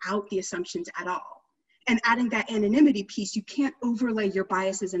responses without the assumptions at all. And adding that anonymity piece, you can't overlay your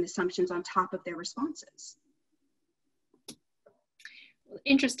biases and assumptions on top of their responses.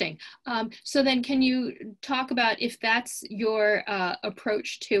 Interesting. So then can you talk about, if that's your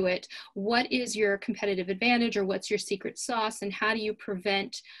approach to it, what is your competitive advantage, or what's your secret sauce, and how do you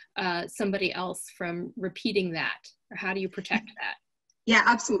prevent somebody else from repeating that, or how do you protect that? Yeah,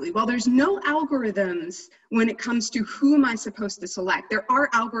 absolutely. Well, there's no algorithms when it comes to who am I supposed to select. There are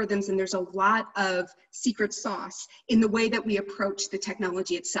algorithms, and there's a lot of secret sauce in the way that we approach the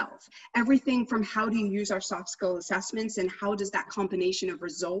technology itself. Everything from how do you use our soft skill assessments and how does that combination of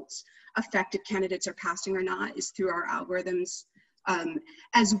results affect if candidates are passing or not is through our algorithms,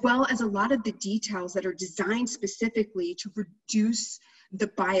 as well as a lot of the details that are designed specifically to reduce the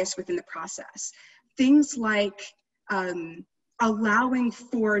bias within the process. Things like allowing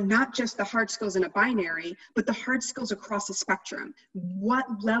for not just the hard skills in a binary, but the hard skills across a spectrum. What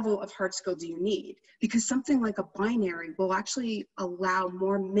level of hard skill do you need? Because something like a binary will actually allow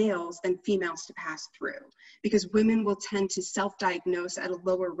more males than females to pass through, because women will tend to self-diagnose at a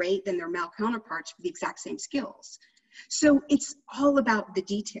lower rate than their male counterparts for the exact same skills. So it's all about the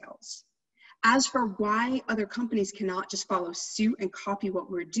details. As for why other companies cannot just follow suit and copy what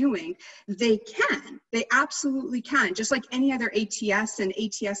we're doing, they can. They absolutely can. Just like any other ATS and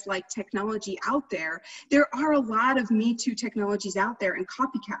ATS-like technology out there, there are a lot of Me Too technologies out there and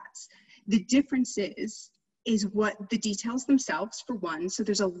copycats. The difference is what the details themselves, for one. So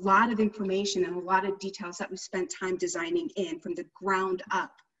there's a lot of information and a lot of details that we spent time designing in from the ground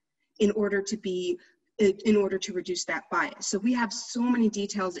up in order to reduce that bias. So we have so many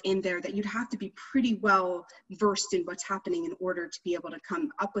details in there that you'd have to be pretty well versed in what's happening in order to be able to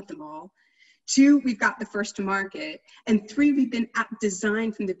come up with them all. 2, we've got the first to market. And 3, we've been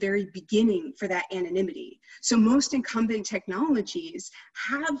designed from the very beginning for that anonymity. So most incumbent technologies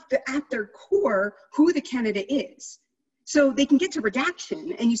have at their core who the candidate is. So they can get to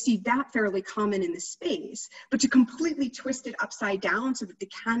redaction, and you see that fairly common in the space, but to completely twist it upside down so that the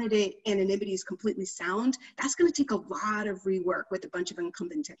candidate anonymity is completely sound, that's going to take a lot of rework with a bunch of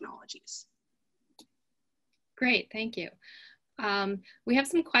incumbent technologies. Great, thank you. We have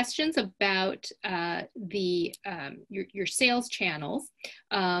some questions about your sales channels.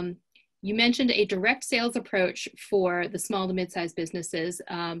 You mentioned a direct sales approach for the small to mid-sized businesses,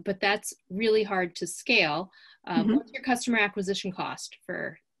 but that's really hard to scale. What's your customer acquisition cost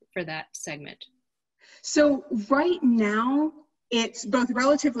for that segment? So right now, it's both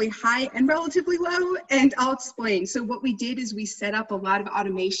relatively high and relatively low, and I'll explain. So what we did is we set up a lot of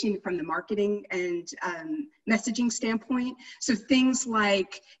automation from the marketing and messaging standpoint. So things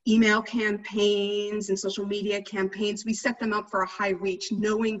like email campaigns and social media campaigns, we set them up for a high reach,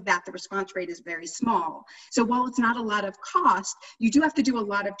 knowing that the response rate is very small. So while it's not a lot of cost, you do have to do a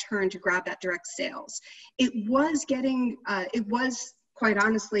lot of turn to grab that direct sales. It was quite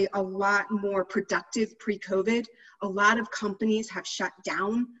honestly a lot more productive pre-COVID. A lot of companies have shut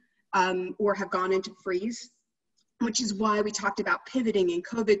down or have gone into freeze, which is why we talked about pivoting in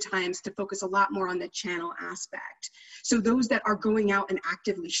COVID times to focus a lot more on the channel aspect. So those that are going out and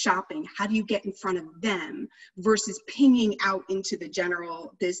actively shopping, how do you get in front of them versus pinging out into the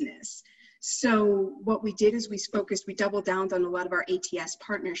general business? So what we did is we doubled down on a lot of our ATS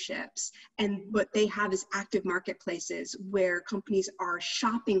partnerships, and what they have is active marketplaces where companies are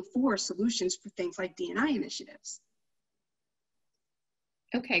shopping for solutions for things like D&I initiatives.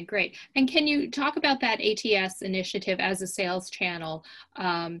 Okay, great. And can you talk about that ATS initiative as a sales channel?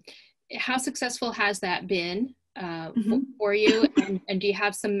 How successful has that been for you? And do you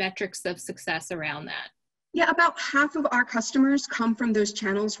have some metrics of success around that? Yeah, about half of our customers come from those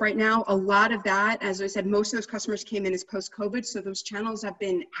channels right now. A lot of that, as I said, most of those customers came in as post-COVID, so those channels have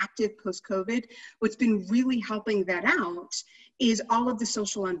been active post-COVID. What's been really helping that out is all of the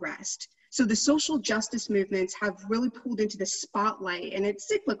social unrest. So the social justice movements have really pulled into the spotlight, and it's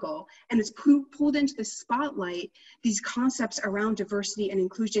cyclical, and it's pulled into the spotlight these concepts around diversity and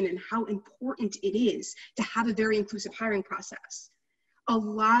inclusion and how important it is to have a very inclusive hiring process. A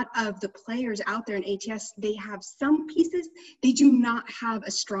lot of the players out there in ATS, they have some pieces, they do not have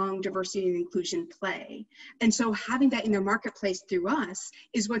a strong diversity and inclusion play. And so having that in their marketplace through us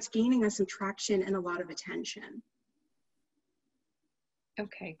is what's gaining us some traction and a lot of attention.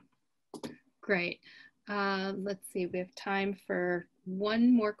 Okay, great. Let's see, we have time for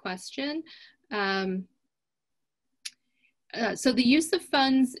one more question. So the use of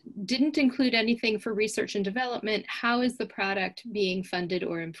funds didn't include anything for research and development. How is the product being funded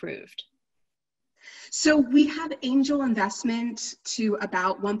or improved? So we have angel investment to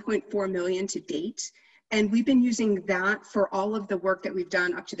about 1.4 million to date. And we've been using that for all of the work that we've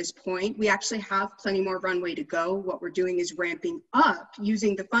done up to this point. We actually have plenty more runway to go. What we're doing is ramping up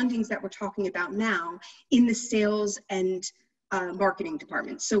using the fundings that we're talking about now in the sales and marketing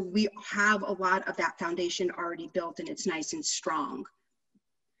department. So we have a lot of that foundation already built, and it's nice and strong.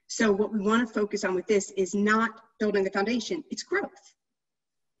 So what we want to focus on with this is not building the foundation, it's growth.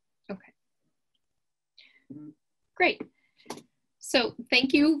 Okay. Great. So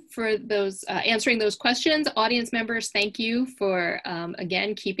thank you for those answering those questions. Audience members, thank you for,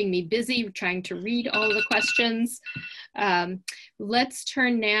 again, keeping me busy trying to read all the questions. Let's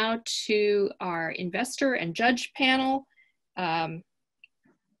turn now to our investor and judge panel.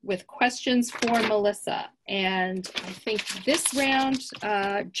 With questions for Melissa. And I think this round,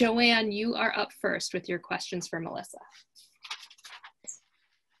 Joanne, you are up first with your questions for Melissa.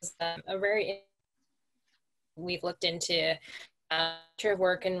 We've looked into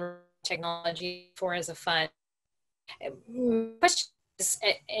work and technology for as a fund. Question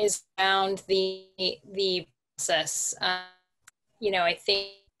is around the process. I think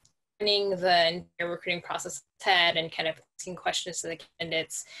the recruiting process ahead and kind of asking questions to the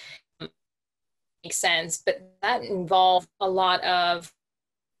candidates. makes sense, but that involved a lot of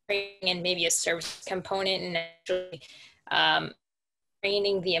training and maybe a service component, and actually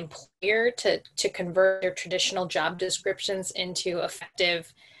training the employer to convert their traditional job descriptions into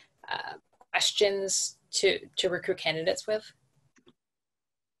effective questions to recruit candidates with?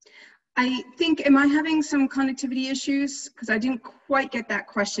 I think, am I having some connectivity issues? Because I didn't quite get that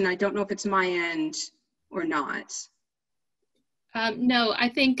question. I don't know if it's my end or not. No, I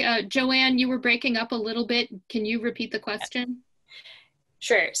think, Joanne, you were breaking up a little bit. Can you repeat the question?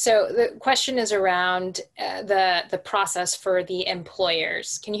 Sure. So the question is around the process for the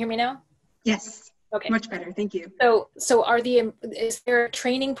employers. Can you hear me now? Yes. Okay. Much better. Thank you. So is there a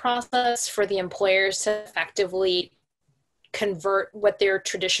training process for the employers to effectively convert what their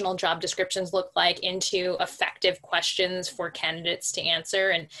traditional job descriptions look like into effective questions for candidates to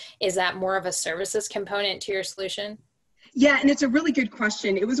answer? And is that more of a services component to your solution? Yeah, and it's a really good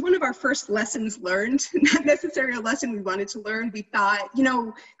question. It was one of our first lessons learned, not necessarily a lesson we wanted to learn. We thought, you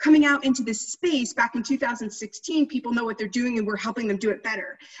know, coming out into this space back in 2016, people know what they're doing and we're helping them do it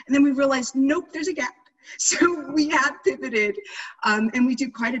better. And then we realized, nope, there's a gap. So we have pivoted and we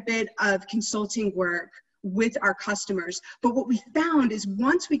do quite a bit of consulting work with our customers. But what we found is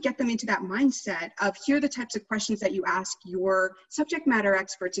once we get them into that mindset of here are the types of questions that you ask your subject matter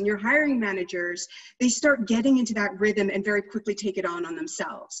experts and your hiring managers, they start getting into that rhythm and very quickly take it on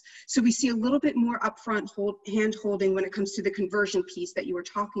themselves. So we see a little bit more upfront hand holding when it comes to the conversion piece that you were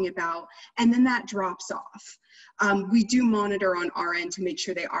talking about, and then that drops off. We do monitor on our end to make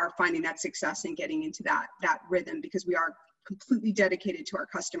sure they are finding that success and getting into that rhythm, because we are completely dedicated to our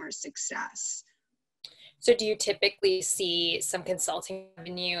customers' success. So do you typically see some consulting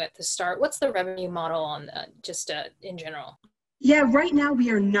revenue at the start? What's the revenue model on just in general? Yeah, right now we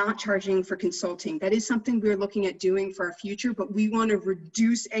are not charging for consulting. That is something we're looking at doing for our future, but we want to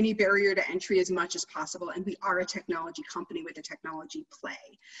reduce any barrier to entry as much as possible. And we are a technology company with a technology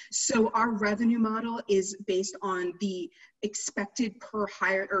play. So our revenue model is based on the expected per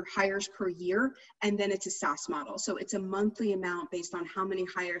hire or hires per year. And then it's a SaaS model. So it's a monthly amount based on how many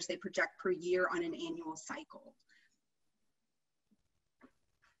hires they project per year on an annual cycle.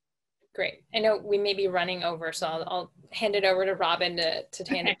 Great. I know we may be running over, so I'll hand it over to Robin to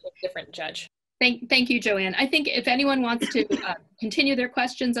hand it to a different judge. Thank you, Joanne. I think if anyone wants to continue their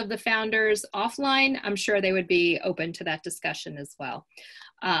questions of the founders offline, I'm sure they would be open to that discussion as well.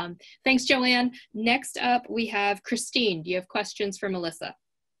 Thanks, Joanne. Next up, we have Christine. Do you have questions for Melissa?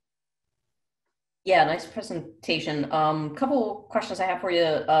 Yeah, nice presentation. Couple questions I have for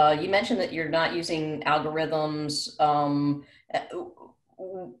you. You mentioned that you're not using algorithms.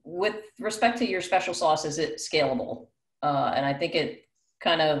 With respect to your special sauce, is it scalable? And I think it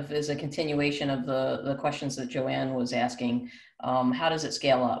kind of is a continuation of the questions that Joanne was asking. How does it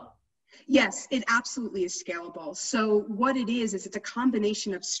scale up? Yes, it absolutely is scalable. So what it is it's a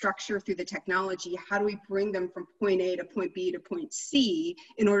combination of structure through the technology. How do we bring them from point A to point B to point C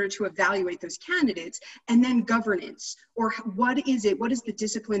in order to evaluate those candidates? And then governance, or what is it? What is the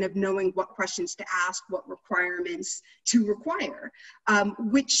discipline of knowing what questions to ask, what requirements to require,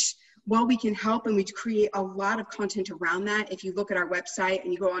 which while we can help and we create a lot of content around that, if you look at our website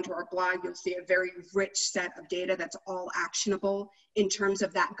and you go onto our blog, you'll see a very rich set of data that's all actionable in terms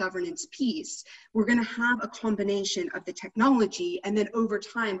of that governance piece. We're going to have a combination of the technology and then over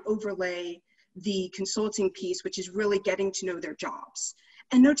time overlay the consulting piece, which is really getting to know their jobs.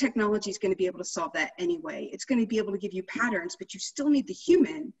 And no technology is going to be able to solve that anyway. It's going to be able to give you patterns, but you still need the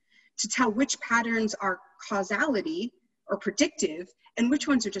human to tell which patterns are causality or predictive and which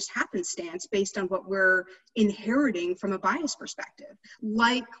ones are just happenstance based on what we're inheriting from a bias perspective.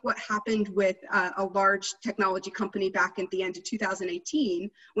 Like what happened with a large technology company back at the end of 2018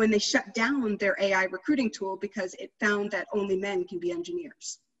 when they shut down their AI recruiting tool because it found that only men can be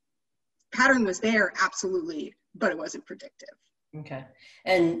engineers. Pattern was there, absolutely, but it wasn't predictive. Okay.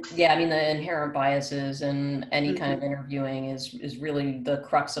 And yeah, I mean, the inherent biases and any kind of interviewing is really the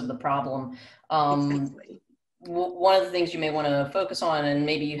crux of the problem. Exactly. One of the things you may want to focus on, and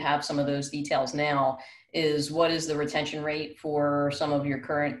maybe you have some of those details now, is what is the retention rate for some of your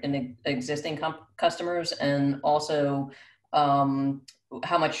current and existing customers, and also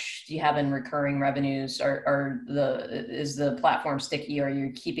how much do you have in recurring revenues? Is the platform sticky? Are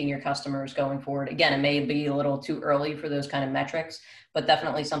you keeping your customers going forward? Again, it may be a little too early for those kind of metrics, but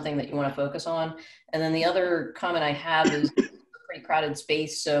definitely something that you want to focus on. And then the other comment I have is pretty crowded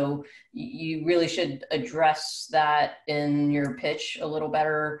space, so you really should address that in your pitch a little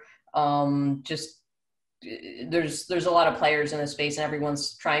better. Just there's a lot of players in this space and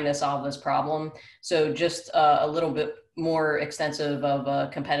everyone's trying to solve this problem, so just a little bit more extensive of a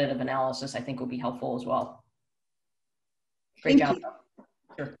competitive analysis, I think would be helpful as well. Great job.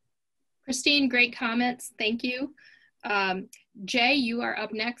 Sure. Christine, great comments. Thank you. Jay, you are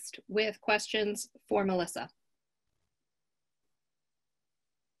up next with questions for Melissa.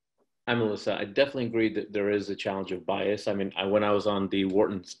 Hi, Melissa. I definitely agree that there is a challenge of bias. I mean, when I was on the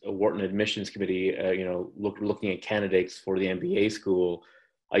Wharton admissions committee, looking at candidates for the MBA school,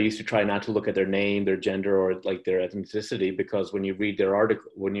 I used to try not to look at their name, their gender, or like their ethnicity, because when you read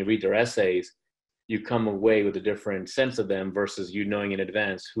their essays, you come away with a different sense of them versus you knowing in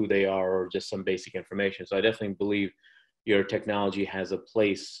advance who they are or just some basic information. So I definitely believe your technology has a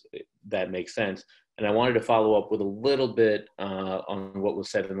place that makes sense. And I wanted to follow up with a little bit on what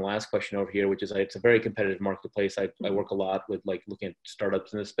was said in the last question over here, which is it's a very competitive marketplace. I work a lot with looking at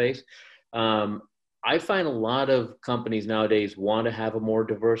startups in this space. I find a lot of companies nowadays want to have a more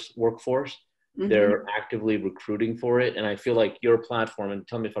diverse workforce. Mm-hmm. They're actively recruiting for it. And I feel like your platform, and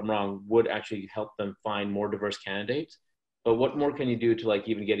tell me if I'm wrong, would actually help them find more diverse candidates. But what more can you do to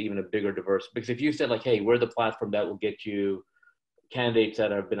even get a bigger diverse? Because if you said hey, we're the platform that will get you candidates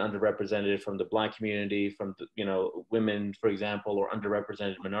that have been underrepresented from the Black community, from the, women, for example, or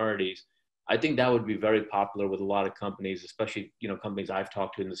underrepresented minorities, I think that would be very popular with a lot of companies, especially, companies I've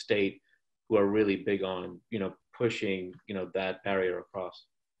talked to in the state who are really big on, pushing, that barrier across.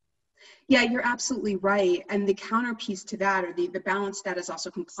 Yeah, you're absolutely right. And the counterpiece to that, or the balance to that, is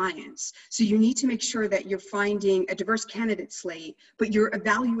also compliance. So you need to make sure that you're finding a diverse candidate slate, but you're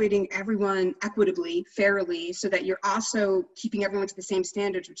evaluating everyone equitably, fairly, so that you're also keeping everyone to the same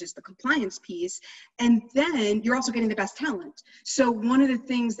standards, which is the compliance piece. And then you're also getting the best talent. So one of the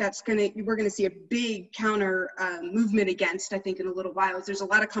things we're going to see a big counter movement against, I think, in a little while, is there's a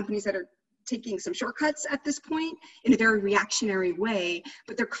lot of companies that are taking some shortcuts at this point in a very reactionary way,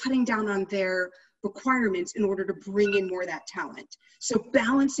 but they're cutting down on their requirements in order to bring in more of that talent. So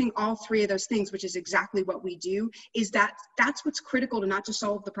balancing all three of those things, which is exactly what we do, that's what's critical to not just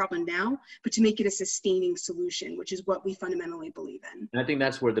solve the problem now, but to make it a sustaining solution, which is what we fundamentally believe in. And I think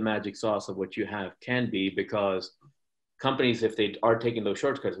that's where the magic sauce of what you have can be, because companies, if they are taking those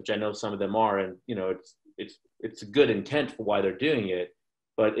shortcuts, which I know some of them are, and it's a good intent for why they're doing it,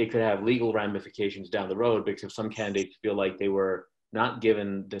 but it could have legal ramifications down the road, because if some candidates feel like they were not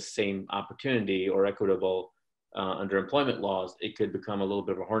given the same opportunity or equitable under employment laws, it could become a little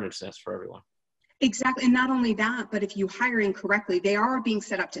bit of a hornet's nest for everyone. Exactly. And not only that, but if you hire incorrectly, they are being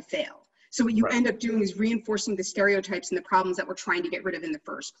set up to fail. So what you end up doing is reinforcing the stereotypes and the problems that we're trying to get rid of in the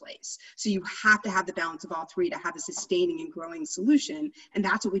first place. So you have to have the balance of all three to have a sustaining and growing solution. And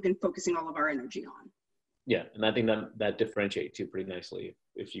that's what we've been focusing all of our energy on. Yeah, and I think that differentiates you pretty nicely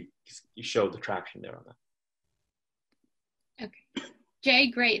if you show the traction there on that. Okay. Jay,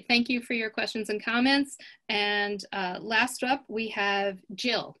 great. Thank you for your questions and comments. And last up, we have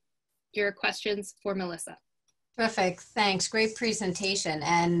Jill. Your questions for Melissa. Terrific. Thanks. Great presentation,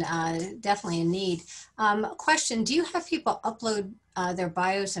 and definitely a need. Question, do you have people upload their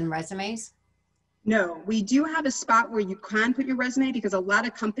bios and resumes? No, we do have a spot where you can put your resume, because a lot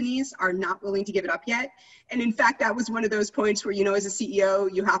of companies are not willing to give it up yet. And in fact, that was one of those points where, as a CEO,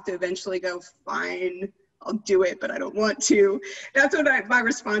 you have to eventually go, fine, I'll do it, but I don't want to. That's what my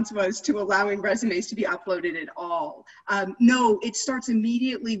response was to allowing resumes to be uploaded at all. No, it starts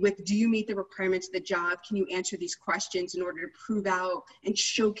immediately with, do you meet the requirements of the job? Can you answer these questions in order to prove out and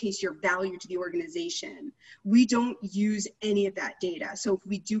showcase your value to the organization? We don't use any of that data. So if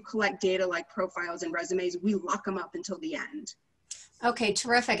we do collect data like profiles and resumes, we lock them up until the end. Okay,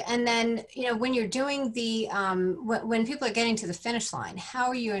 terrific. And then, when you're doing the, when people are getting to the finish line, how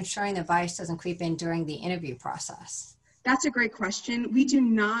are you ensuring that bias doesn't creep in during the interview process? That's a great question. We do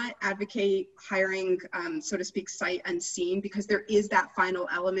not advocate hiring, so to speak, sight unseen, because there is that final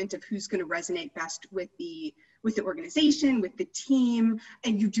element of who's going to resonate best with the organization, with the team,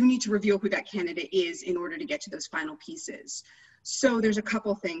 and you do need to reveal who that candidate is in order to get to those final pieces. So there's a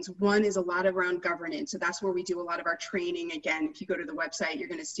couple things. One is a lot around governance. So that's where we do a lot of our training. Again, if you go to the website, you're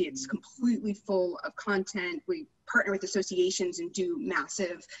going to see it's completely full of content. We partner with associations and do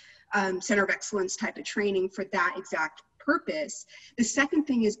massive center of excellence type of training for that exact purpose. The second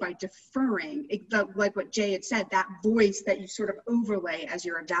thing is by deferring, like what Jay had said, that voice that you sort of overlay as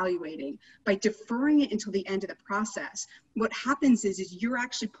you're evaluating, by deferring it until the end of the process. What happens is you're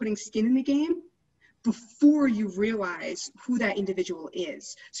actually putting skin in the game before you realize who that individual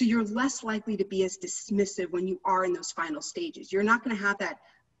is. So you're less likely to be as dismissive when you are in those final stages. You're not going to have that,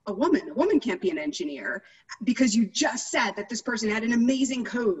 a woman can't be an engineer, because you just said that this person had an amazing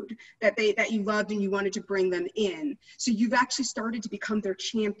code that you loved and you wanted to bring them in. So you've actually started to become their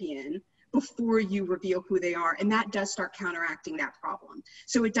champion before you reveal who they are. And that does start counteracting that problem.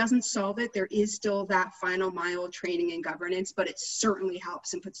 So it doesn't solve it. There is still that final mile training and governance, but it certainly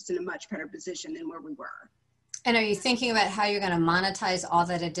helps and puts us in a much better position than where we were. And are you thinking about how you're going to monetize all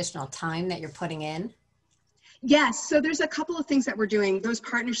that additional time that you're putting in? Yes, so there's a couple of things that we're doing. Those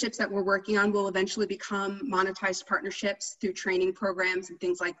partnerships that we're working on will eventually become monetized partnerships through training programs and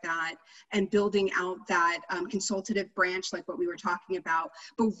things like that, and building out that consultative branch like what we were talking about.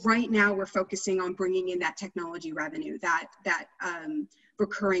 But right now we're focusing on bringing in that technology revenue, that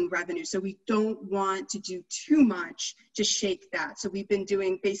recurring revenue. So we don't want to do too much to shake that. So we've been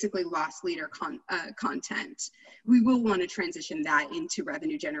doing basically loss leader content. We will want to transition that into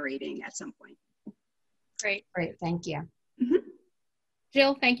revenue generating at some point. Great, thank you. Mm-hmm.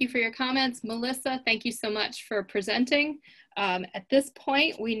 Jill, thank you for your comments. Melissa, thank you so much for presenting. At this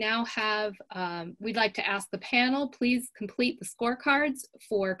point, we now have, we'd like to ask the panel, please complete the scorecards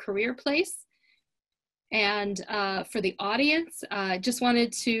for career.place. And for the audience, just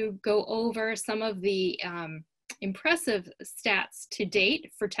wanted to go over some of the impressive stats to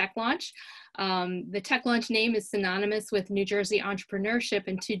date for TechLaunch. The TechLaunch name is synonymous with New Jersey entrepreneurship,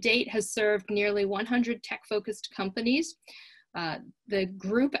 and to date has served nearly 100 tech-focused companies. The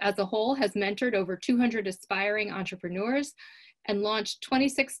group as a whole has mentored over 200 aspiring entrepreneurs and launched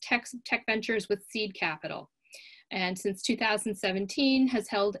 26 tech ventures with seed capital. And since 2017 has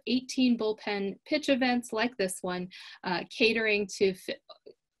held 18 bullpen pitch events like this one, catering to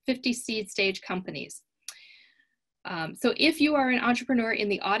 50 seed stage companies. So if you are an entrepreneur in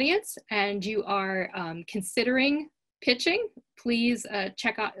the audience and you are considering pitching, please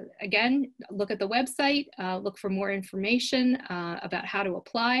check out, again, look at the website, look for more information about how to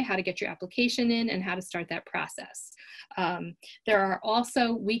apply, how to get your application in, and how to start that process. There are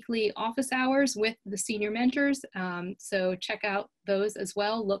also weekly office hours with the senior mentors, so check out those as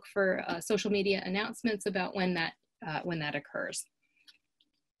well. Look for social media announcements about when that occurs.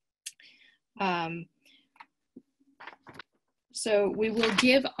 So we will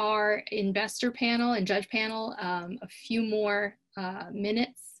give our investor panel and judge panel a few more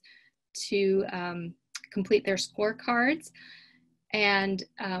minutes to complete their scorecards. And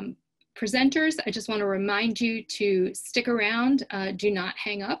presenters, I just want to remind you to stick around. Do not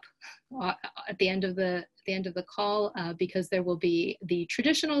hang up at the end of the call because there will be the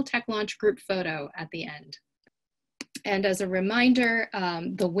traditional TechLaunch group photo at the end. And as a reminder,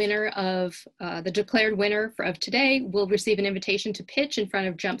 the winner of the declared winner of today will receive an invitation to pitch in front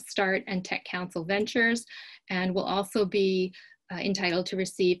of Jumpstart and Tech Council Ventures, and will also be entitled to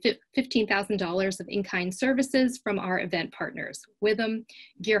receive $15,000 of in-kind services from our event partners, Witham,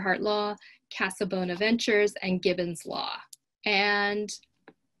 Gearhart Law, Casabona Ventures, and Gibbons Law. And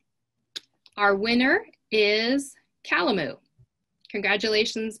our winner is Calamu.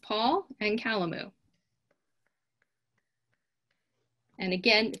 Congratulations, Paul and Calamu. And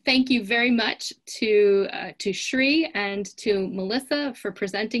again, thank you very much to Shri and to Melissa for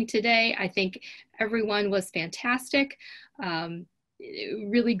presenting today. I think everyone was fantastic.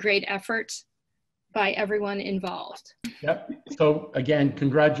 Really great effort by everyone involved. Yep. So again,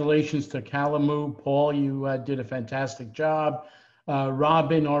 congratulations to Calamu. Paul, you did a fantastic job.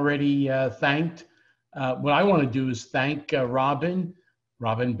 Robin already thanked. What I want to do is thank Robin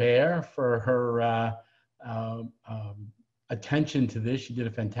Baer for her attention to this. She did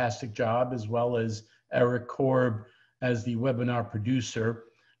a fantastic job, as well as Eric Korb as the webinar producer.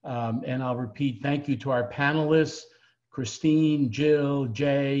 And I'll repeat, thank you to our panelists, Christine, Jill,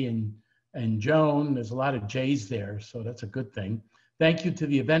 Jay, and Joan. There's a lot of J's there, so that's a good thing. Thank you to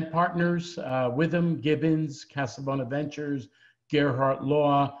the event partners, Witham, Gibbons, Casabona Ventures, Gearhart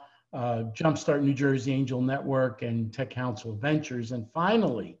Law, Jumpstart New Jersey Angel Network, and Tech Council Ventures. And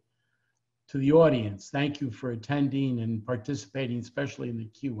finally, to the audience, thank you for attending and participating, especially in the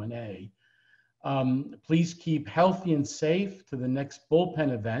Q&A. Please keep healthy and safe to the next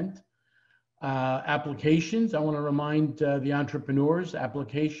bullpen event. Applications, I want to remind the entrepreneurs,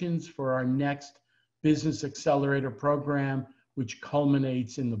 applications for our next Business Accelerator program, which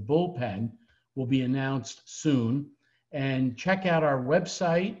culminates in the bullpen, will be announced soon. And check out our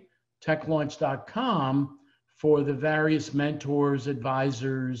website, techlaunch.com, for the various mentors,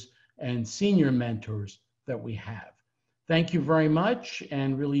 advisors, and senior mentors that we have. Thank you very much,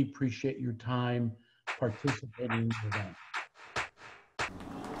 and really appreciate your time participating in the event.